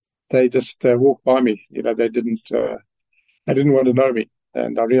they just walked by me. They didn't want to know me.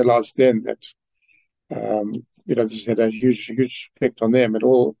 And I realized then that, this had a huge effect on them. And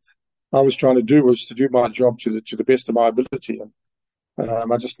all I was trying to do was to do my job to the best of my ability.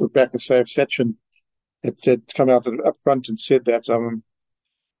 And I just look back and say, if Sachin had come out up front and said that,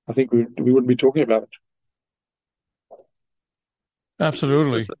 I think we wouldn't be talking about it.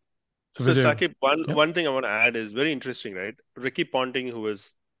 Absolutely. So Sakib, one thing I want to add is very interesting, right? Ricky Ponting, who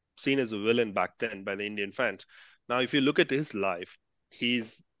was seen as a villain back then by the Indian fans. Now, if you look at his life,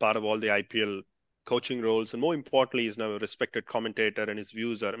 he's part of all the IPL coaching roles, and more importantly, he's now a respected commentator, and his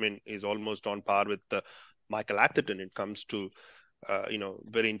views are, he's almost on par with Michael Atherton when it comes to,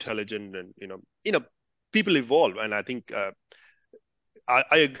 very intelligent, and people evolve, and I think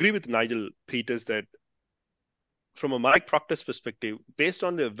I agree with Nigel Peters that from a Mike Proctor's perspective, based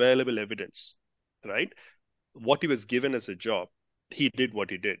on the available evidence, right, what he was given as a job, he did what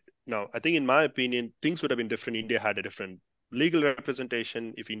he did. Now, I think in my opinion, things would have been different. India had a different legal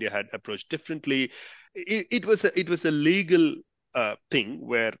representation. If India had approached differently, it was a legal thing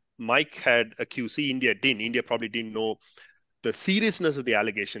where Mike had a QC. India didn't. India probably didn't know the seriousness of the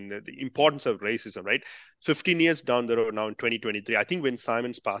allegation, the importance of racism, right? 15 years down the road now in 2023, I think when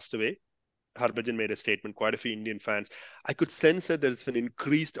Simons passed away, Harbhajan made a statement, quite a few Indian fans, I could sense that there's an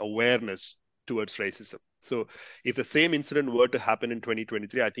increased awareness towards racism. So if the same incident were to happen in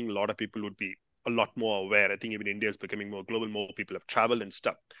 2023, I think a lot of people would be a lot more aware. I think even India is becoming more global, more people have traveled and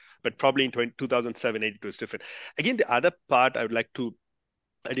stuff. But probably in 2007, 8, it was different. Again, the other part I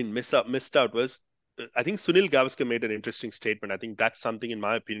didn't missed out was, I think Sunil Gavaskar made an interesting statement. I think that's something, in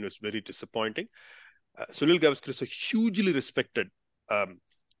my opinion, was very disappointing. Sunil Gavaskar is a hugely respected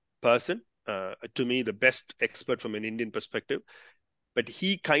person. To me, the best expert from an Indian perspective. But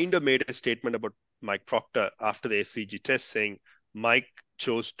he kind of made a statement about Mike Procter after the SCG test, saying Mike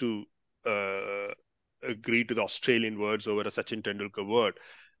chose to agree to the Australian words over a Sachin Tendulkar word.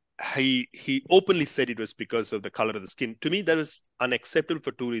 He openly said it was because of the color of the skin. To me, that was unacceptable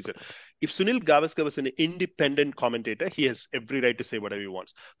for two reasons. If Sunil Gavaskar was an independent commentator, he has every right to say whatever he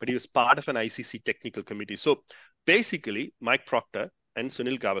wants. But he was part of an ICC technical committee. So basically, Mike Procter and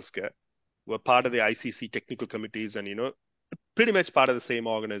Sunil Gavaskar were part of the ICC technical committees and, pretty much part of the same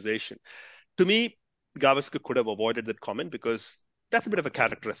organization. To me, Gavaskar could have avoided that comment because that's a bit of a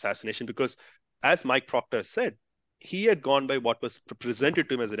character assassination because, as Mike Procter said, he had gone by what was presented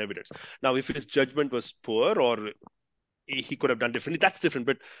to him as an evidence. Now, if his judgment was poor or he could have done differently, that's different.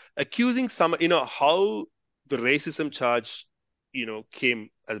 But accusing someone, how the racism charge, came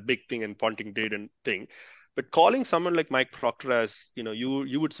as a big thing and Ponting did and thing. But calling someone like Mike Procter as,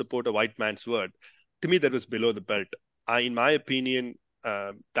 you would support a white man's word, to me, that was below the belt. In my opinion,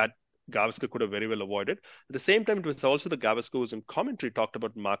 that Gavaskar could have very well avoided. At the same time, it was also the Gavaskar who was in commentary talked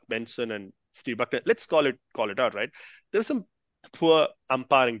about Mark Benson and Steve Buckner. Let's call it out, right? There were some poor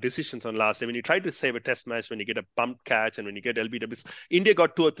umpiring decisions on last day. When you try to save a test match, when you get a bumped catch and when you get LBWs, India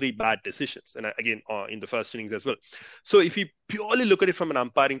got 2 or 3 bad decisions. And again, in the first innings as well. So if you purely look at it from an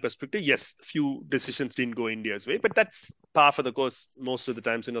umpiring perspective, yes, few decisions didn't go India's way, but that's par for the course most of the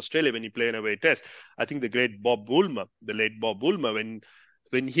times in Australia when you play an away test. I think the great the late Bob Woolmer,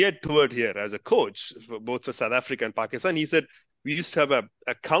 when he had toured here as a coach, both for South Africa and Pakistan, he said, we used to have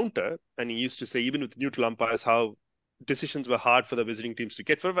a counter, and he used to say, even with neutral umpires, how decisions were hard for the visiting teams to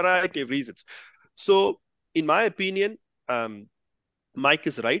get for a variety of reasons. So, in my opinion, Mike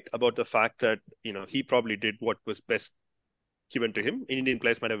is right about the fact that, he probably did what was best given to him. Indian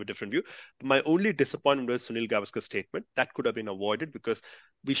players might have a different view. My only disappointment was Sunil Gavaskar's statement. That could have been avoided because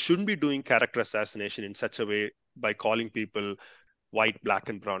we shouldn't be doing character assassination in such a way by calling people white, black,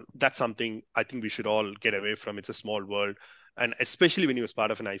 and brown. That's something I think we should all get away from. It's a small world. And especially when he was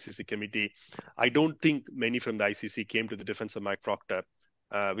part of an ICC committee, I don't think many from the ICC came to the defense of Mike Procter,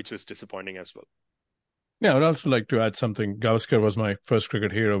 which was disappointing as well. Yeah, I would also like to add something. Gavaskar was my first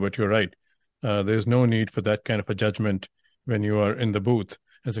cricket hero, but you're right. There's no need for that kind of a judgment when you are in the booth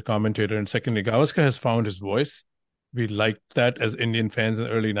as a commentator. And secondly, Gavaskar has found his voice. We liked that as Indian fans in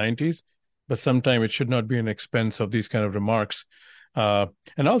the early 90s, but sometimes it should not be an expense of these kind of remarks.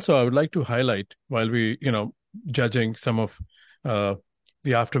 And also, I would like to highlight, while we, judging some of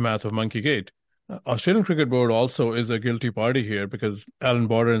the aftermath of Monkeygate, Australian Cricket Board also is a guilty party here because Alan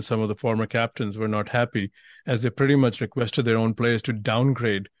Border and some of the former captains were not happy as they pretty much requested their own players to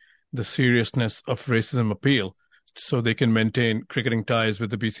downgrade the seriousness of racism appeal so they can maintain cricketing ties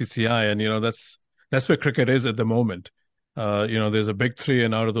with the BCCI. And, that's where cricket is at the moment. There's a big three,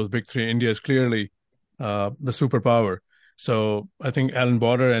 and out of those big three, India is clearly the superpower. So I think Alan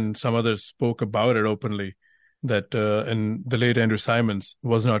Border and some others spoke about it openly. that and the late Andrew Simons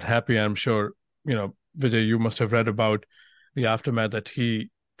was not happy. I'm sure, Vijay, you must have read about the aftermath that he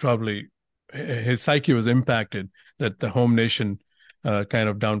probably, his psyche was impacted, that the home nation kind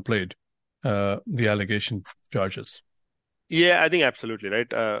of downplayed the allegation charges. Yeah, I think absolutely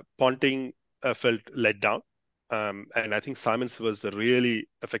right. Ponting felt let down. And I think Simons was the really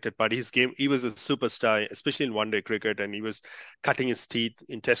affected party. His game, he was a superstar, especially in one-day cricket, and he was cutting his teeth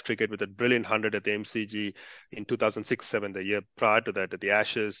in Test cricket with a brilliant 100 at the MCG in 2006-07, the year prior to that, at the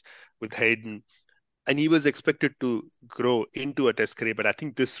Ashes with Hayden. And he was expected to grow into a Test career, but I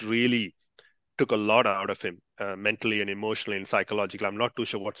think this really took a lot out of him, mentally and emotionally and psychologically. I'm not too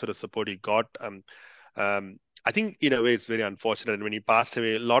sure what sort of support he got. I think in a way it's very unfortunate. And when he passed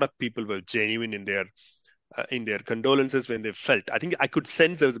away, a lot of people were genuine in their condolences when they felt. I think I could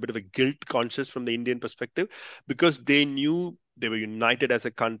sense there was a bit of a guilt conscious from the Indian perspective, because they knew they were united as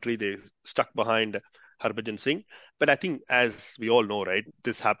a country. They stuck behind Harbhajan Singh. But I think, as we all know, right,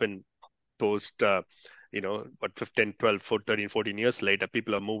 this happened post, 10, 12, 13, 14 years later.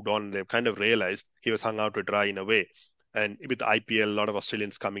 People have moved on. They've kind of realized he was hung out to dry in a way. And with the IPL, a lot of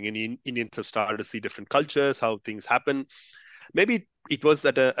Australians coming in, Indians have started to see different cultures, how things happen. Maybe it was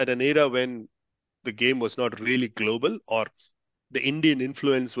at an era when the game was not really global, or the Indian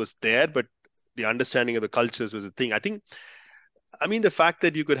influence was there, but the understanding of the cultures was a thing. The fact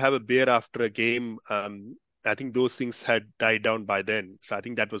that you could have a beer after a game, I think those things had died down by then. So I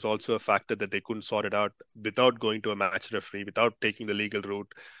think that was also a factor that they couldn't sort it out without going to a match referee, without taking the legal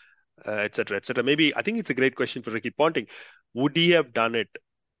route, et cetera, et cetera. Maybe, I think it's a great question for Ricky Ponting. Would he have done it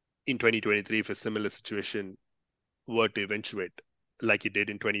in 2023 if a similar situation were to eventuate, like he did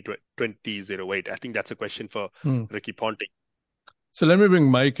in 2008? I think that's a question for Ricky Ponting. So let me bring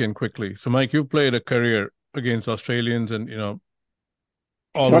Mike in quickly. So Mike, you played a career against Australians and,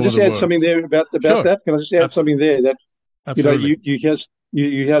 all Can I over just the add world. something there about Sure. that? Can I just add something there that, Absolutely.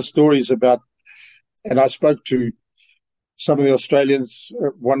 you hear stories about, and I spoke to some of the Australians,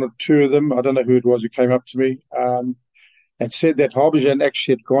 one or two of them, I don't know who it was who came up to me, and said that Harbhajan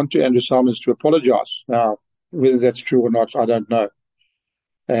actually had gone to Andrew Simons to apologise. Now, whether that's true or not, I don't know.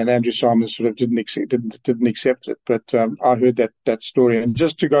 And Andrew Simons sort of didn't accept it. But I heard that story. And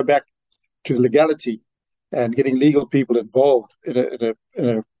just to go back to the legality and getting legal people involved in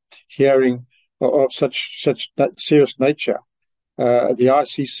a hearing of such serious nature, the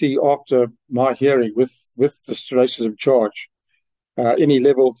ICC, after my hearing with the racism charge, any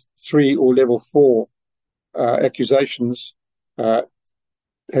level 3 or level 4 accusations are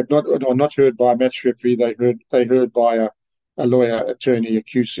not heard by a match referee. They heard by a lawyer, attorney, a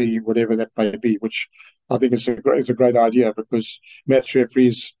QC, whatever that may be, which I think is a great idea, because match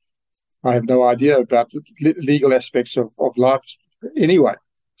referees, I have no idea about the legal aspects of life anyway.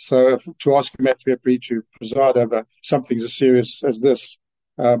 So to ask a match referee to preside over something as serious as this,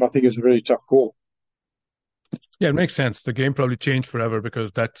 I think is a very tough call. Yeah, it makes sense. The game probably changed forever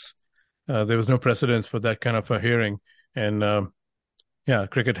because there was no precedence for that kind of a hearing. And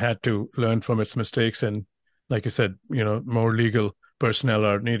cricket had to learn from its mistakes. And like you said, more legal personnel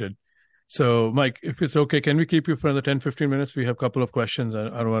are needed. So, Mike, if it's okay, can we keep you for another 10, 15 minutes? We have a couple of questions. I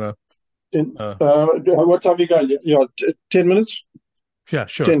don't want to... what time you got? 10 minutes? Yeah,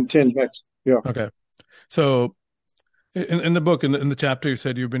 sure. 10 max. Yeah. Okay. So in the book, in the chapter, you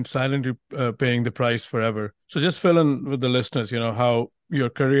said you've been silently paying the price forever. So just fill in with the listeners, how your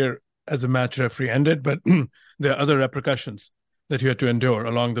career as a match referee ended, but there are other repercussions that you had to endure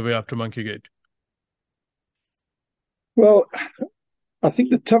along the way after Monkeygate. Well, I think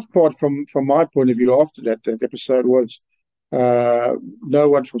the tough part from my point of view after that episode was no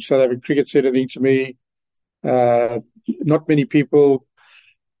one from South African cricket said anything to me. Not many people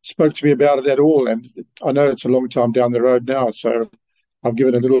spoke to me about it at all. And I know it's a long time down the road now, so I've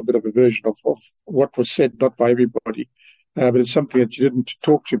given a little bit of a version of what was said, not by everybody. But it's something that you didn't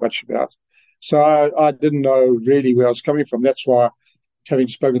talk too much about. So I didn't know really where I was coming from. That's why, having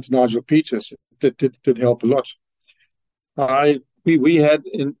spoken to Nigel Peters, it did help a lot. We had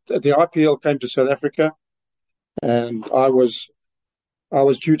the IPL came to South Africa, and I was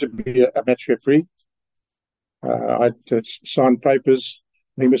due to be a match referee. I signed papers.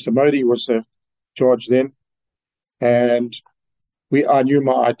 I think Mr. Modi was the charge then, and I knew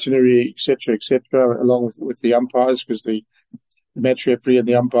my itinerary, etc., along with the umpires, because the match referee and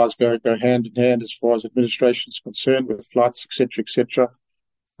the umpires go hand in hand as far as administration is concerned, with flights, etc.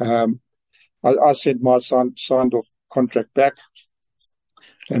 I sent my signed off contract back,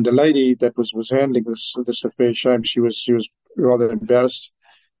 and the lady that was handling this affair, shame, she was rather embarrassed.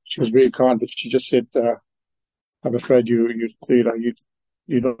 She was very kind, but she just said, "I'm afraid you're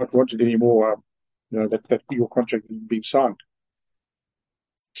not wanted anymore. that your contract has been signed.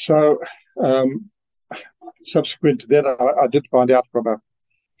 So subsequent to that, I did find out from a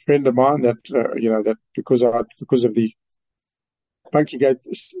friend of mine that that because of the Monkeygate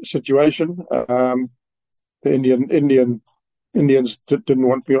situation, the Indians didn't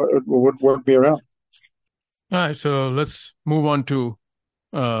want me or wouldn't want me around. All right, so let's move on to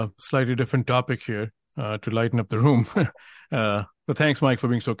a slightly different topic here to lighten up the room. But thanks, Mike, for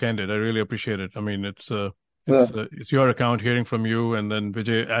being so candid. I really appreciate it. I mean, it's your account, hearing from you, and then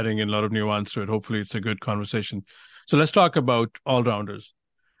Vijay adding in a lot of nuance to it. Hopefully, it's a good conversation. So let's talk about all-rounders.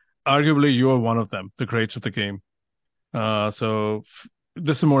 Arguably, you're one of them, the greats of the game.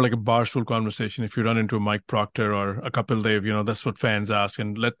 This is more like a barstool conversation. If you run into Mike Procter or a Kapil Dev, that's what fans ask.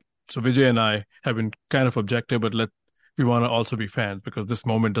 So Vijay and I have been kind of objective, but we want to also be fans because this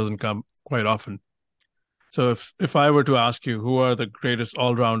moment doesn't come quite often. So if I were to ask you, who are the greatest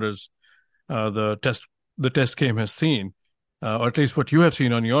all-rounders the test game has seen, or at least what you have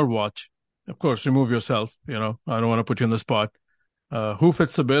seen on your watch, of course, remove yourself. I don't want to put you on the spot. Who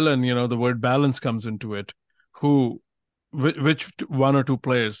fits the bill? And, the word balance comes into it. Which one or two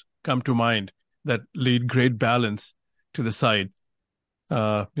players come to mind that lead great balance to the side,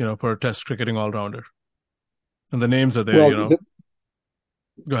 for a test cricketing all-rounder? And the names are there,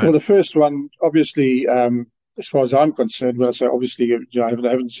 Go ahead. Well, the first one, obviously, as far as I'm concerned, when I say obviously, I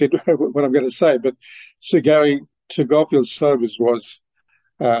haven't said what I'm going to say, but Sir Garfield Sobers was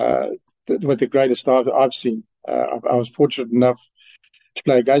the greatest I've seen. I was fortunate enough to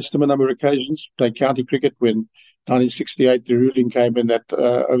play against him a number of occasions, play county cricket when 1968 the ruling came in that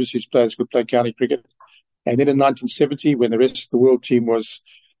overseas players could play county cricket. And then in 1970, when the rest of the world team was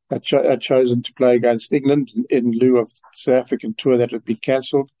chosen to play against England in lieu of the South African tour that had been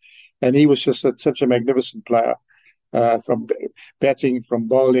cancelled. And he was just such a magnificent player, from batting, from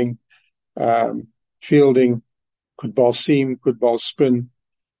bowling, fielding, could bowl seam, could bowl spin.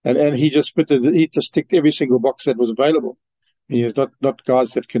 And he just ticked every single box that was available. He's not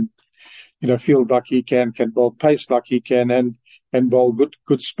guys that can, field like he can bowl pace like he can, and bowl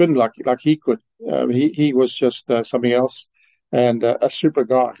good spin like he could. He was just something else. And a super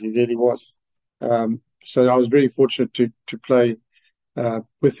guy, he really was. So I was very fortunate to play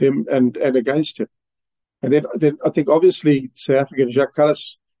with him and against him. And then I think obviously South African Jacques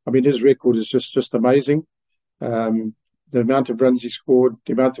Kallis, his record is just amazing. The amount of runs he scored,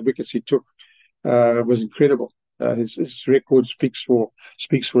 the amount of wickets he took was incredible. His record speaks for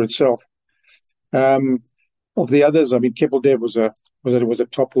itself. Of the others, Kapil Dev was a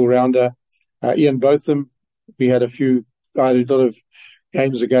top all rounder. Ian Botham, I had a lot of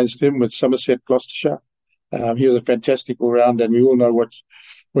games against him with Somerset, Gloucestershire. He was a fantastic all-rounder, and we all know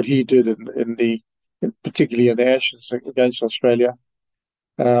what he did particularly in the Ashes against Australia.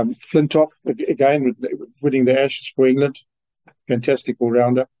 Flintoff, again, winning the Ashes for England, fantastic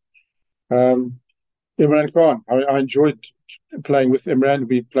all-rounder. Imran Khan, I enjoyed playing with Imran.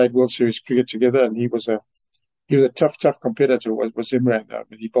 We played World Series cricket together, and he was a tough competitor. Was Imran?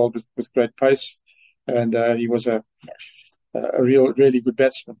 He bowled with great pace, and he was a really good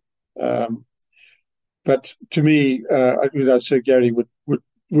batsman. But to me, Sir Gary would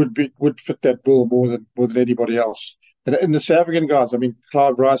fit that bill more than anybody else. And the South African guys,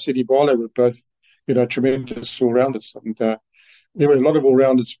 Clive Rice, Eddie Barlow were both, tremendous all-rounders. And there were a lot of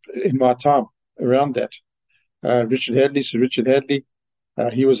all-rounders in my time around that. Sir Richard Hadley,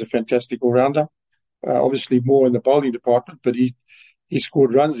 he was a fantastic all-rounder. Obviously more in the bowling department, but he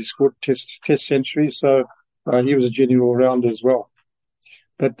scored runs, he scored test centuries, so he was a genuine all-rounder as well.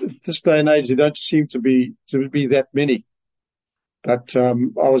 But this day and age, there don't seem to be that many. But I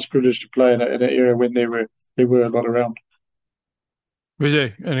was privileged to play in an era when there were a lot around.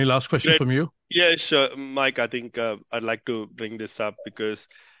 Vijay, any last question from you? Yeah, sure. Mike, I think I'd like to bring this up because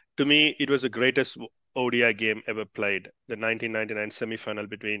to me, it was the greatest ODI game ever played, the 1999 semi-final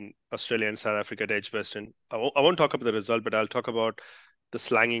between Australia and South Africa at Edgbaston. I won't talk about the result, but I'll talk about the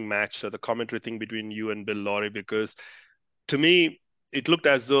slanging match or the commentary thing between you and Bill Lawry, because to me, it looked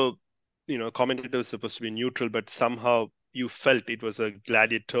as though, commentators were supposed to be neutral, but somehow you felt it was a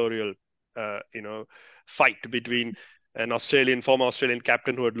gladiatorial, fight between an former Australian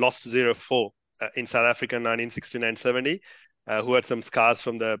captain who had lost 0-4 in South Africa in 1969-70, who had some scars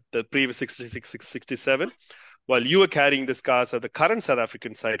from the previous 66-67, while you were carrying the scars of the current South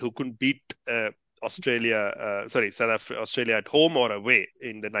African side who couldn't beat Australia at home or away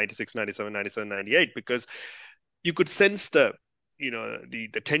in the 96, 97, 97, 98, because you could sense the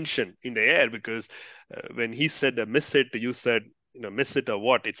tension in the air, because when he said a miss it, you said, miss it or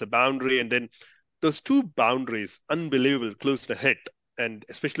what? It's a boundary. And then those two boundaries, unbelievable, close to hit. and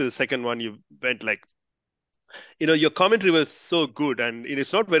especially the second one, you went like, your commentary was so good, and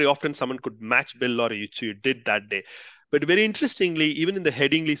it's not very often someone could match Bill Lawry, which you did that day. But very interestingly, even in the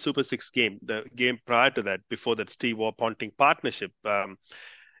Headingley Super Six game, the game prior to that, before that Steve Waugh Ponting partnership,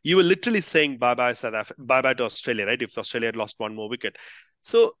 you were literally saying bye-bye bye-bye to Australia, right? If Australia had lost one more wicket.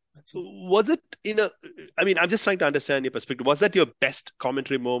 So was it I'm just trying to understand your perspective. Was that your best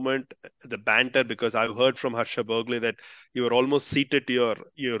commentary moment, the banter? Because I've heard from Harsha Burgley that you were almost seated to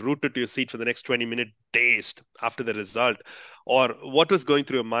you're rooted to your seat for the next 20 minutes, dazed after the result. Or what was going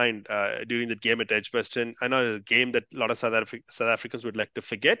through your mind during that game at Edgbaston? I know it's a game that a lot of South Africans would like to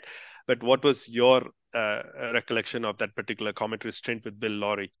forget, but what was your recollection of that particular commentary stint with Bill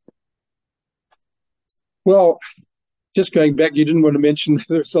Lawry? Well, just going back, you didn't want to mention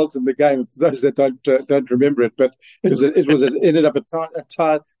the result of the game. For those that don't remember it, but it ended up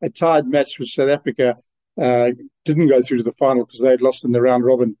a tied match with South Africa. Didn't go through to the final because they had lost in the round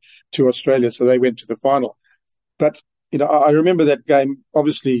robin to Australia, so they went to the final. But I remember that game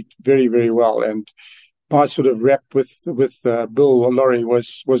obviously very, very well, and my sort of rap with Bill Lawry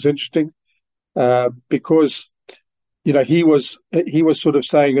was interesting because he was sort of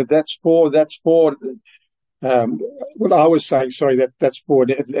saying that that's four. Well, I was saying, sorry, that's four,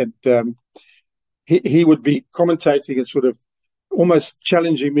 and he would be commentating and sort of almost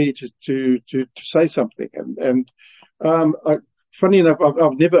challenging me to say something. And funny enough, I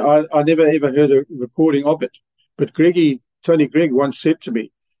never ever heard a recording of it. But Tony Gregg once said to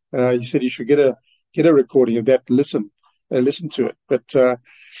me, he said you should get a recording of that, listen to it. But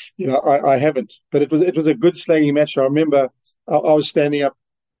I haven't. But it was a good slanging match. I remember I was standing up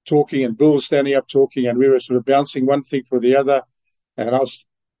talking, and Bill was standing up talking, and we were sort of bouncing one thing for the other, and I was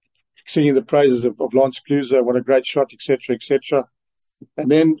singing the praises of Lance Kluser, what a great shot, etc., etc. And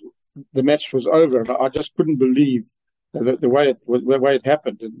then the match was over, and I just couldn't believe the way it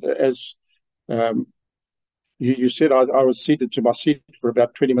happened. And as you said, I was seated to my seat for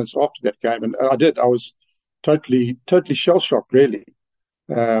about 20 minutes after that game, and I did. I was totally shell shocked, really.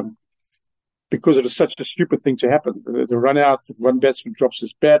 Because it was such a stupid thing to happen. The run out, one batsman drops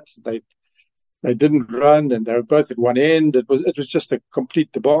his bat. They didn't run, and they were both at one end. It was just a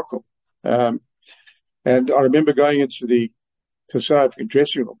complete debacle. And I remember going into the South African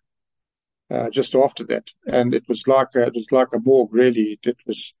dressing room just after that, and it was like a morgue, really. It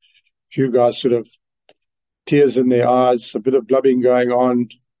was a few guys sort of tears in their eyes, a bit of blubbing going on,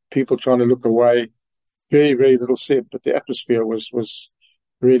 people trying to look away. Very, very little said, but the atmosphere was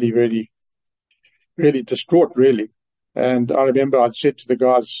really, really, really distraught, really. And I remember I'd said to the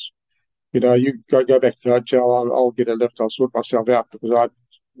guys, you go back to the hotel, I'll get a lift, I'll sort myself out, because I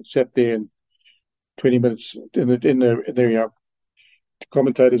sat there in 20 minutes in the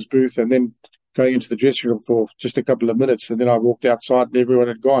commentator's booth, and then going into the dressing room for just a couple of minutes, and then I walked outside and everyone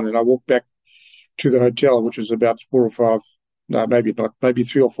had gone, and I walked back to the hotel, which was about 3 or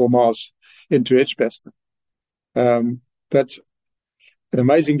 4 miles into Edgbaston. But an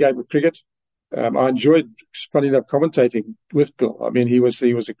amazing game of cricket. I enjoyed, funny enough, commentating with Bill. I mean, he was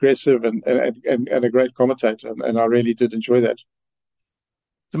aggressive and a great commentator, and I really did enjoy that.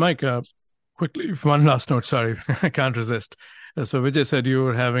 So, Mike, quickly, one last note. Sorry, I can't resist. So, Vijay said you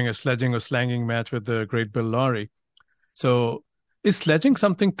were having a sledging or slanging match with the great Bill Lawry. So, is sledging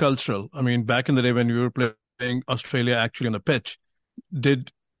something cultural? I mean, back in the day when we were playing Australia actually on the pitch,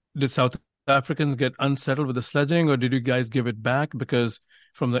 did South Africans get unsettled with the sledging, or did you guys give it back? Because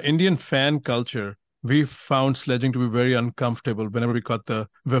from the Indian fan culture, we found sledging to be very uncomfortable whenever we caught the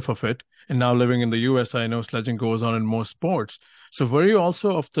whiff of it. And now living in the US, I know sledging goes on in most sports. So were you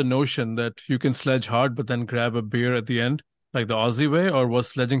also of the notion that you can sledge hard but then grab a beer at the end, like the Aussie way? Or was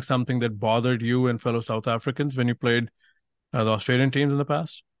sledging something that bothered you and fellow South Africans when you played the Australian teams in the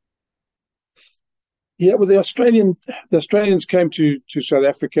past? Yeah, well, the Australians came to South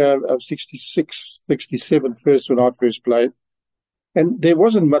Africa 66, 67 first when I first played. And there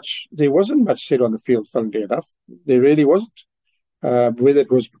wasn't much said on the field, funnily enough. There really wasn't. Whether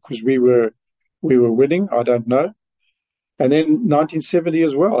it was because we were winning, I don't know. And then 1970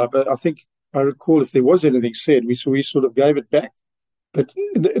 as well. I think I recall if there was anything said, we sort of gave it back. But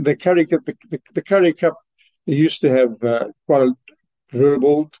the Currie Cup, they used to have quite a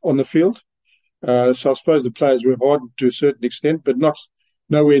verbal on the field. So I suppose the players were hardened to a certain extent, but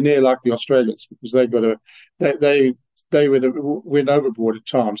nowhere near like the Australians, because they went overboard at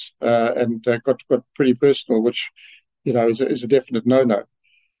times and got pretty personal, which is a definite no-no.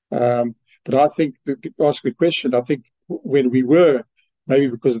 But I think, to ask the question, I think when we were, maybe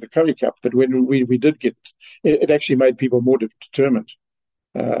because of the Currie Cup, but when we did get, it actually made people more determined.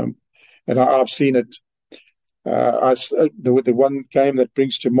 And I've seen it The one game that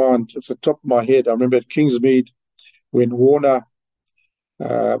brings to mind, off the top of my head, I remember at Kingsmead when Warner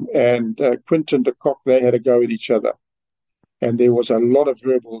and Quinton de Kock, they had a go at each other, and there was a lot of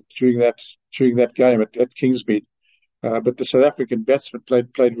verbal during that game at Kingsmead. But the South African batsmen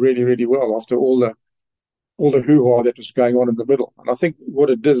played really, really well after all the hoo-ha that was going on in the middle. And I think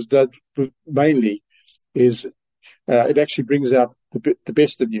what it does mainly is it actually brings out the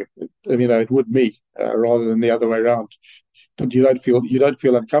best in you. It would me rather than the other way around. And you don't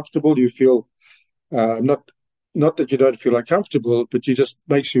feel uncomfortable. You feel not that you don't feel uncomfortable, but it just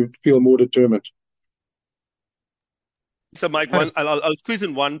makes you feel more determined. So, Mike, I'll squeeze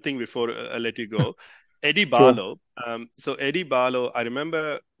in one thing before I let you go. Eddie Barlow. Sure. Eddie Barlow, I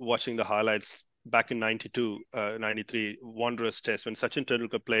remember watching the highlights back in 92, 93, Wanderers Test, when Sachin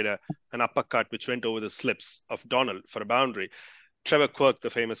Tendulkar played an uppercut which went over the slips of Donald for a boundary. Trevor Quirk, the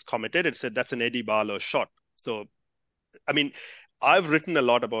famous commentator, said that's an Eddie Barlow shot. So, I've written a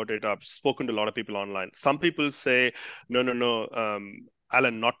lot about it. I've spoken to a lot of people online. Some people say, no,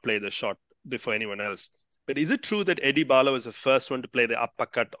 Alan not play the shot before anyone else. But is it true that Eddie Barlow was the first one to play the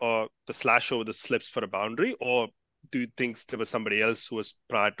uppercut or the slash over the slips for a boundary? Or do you think there was somebody else who was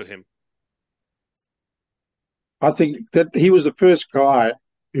prior to him? I think that he was the first guy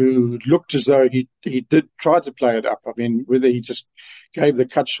who looked as though he did try to play it up. Whether he just gave the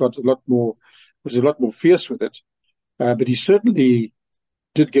cut shot was a lot more fierce with it. But he certainly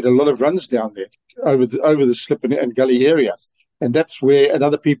did get a lot of runs down there over the slip and gully areas. And that's where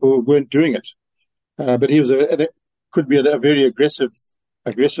other people weren't doing it. But he was could be a very aggressive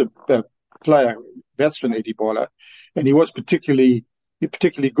player, batsman, Eddie Barlow, and he was particularly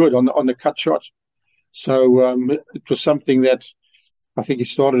good on the cut shot. So it was something that I think he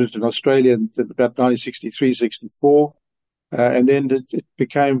started it in Australia in about 1963, 64, and then it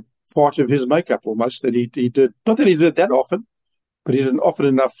became part of his makeup almost that he did. Not that he did it that often, but he did it often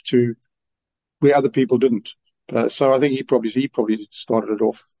enough to where other people didn't. So I think he probably started it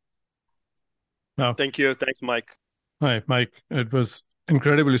off. Wow. Thank you. Thanks, Mike. Hi, Mike. It was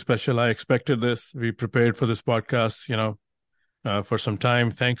incredibly special. I expected this. We prepared for this podcast, for some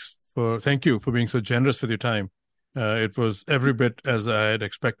time. Thank you for being so generous with your time. It was every bit as I had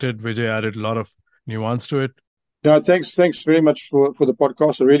expected. Vijay added a lot of nuance to it. No, thanks very much for the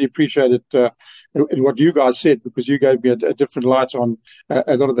podcast. I really appreciate it and what you guys said, because you gave me a different light on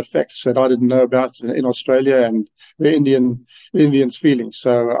a lot of the facts that I didn't know about in Australia and the Indians' feelings.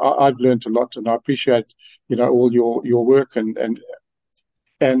 So I've learned a lot, and I appreciate all your work and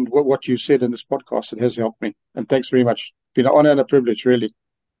what you said in this podcast. It has helped me, and thanks very much. It's been an honor and a privilege, really.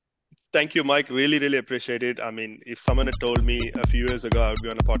 Thank you, Mike. Really, really appreciate it. If someone had told me a few years ago I would be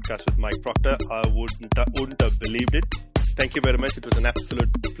on a podcast with Mike Procter, I wouldn't have believed it. Thank you very much. It was an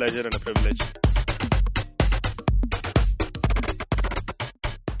absolute pleasure and a privilege.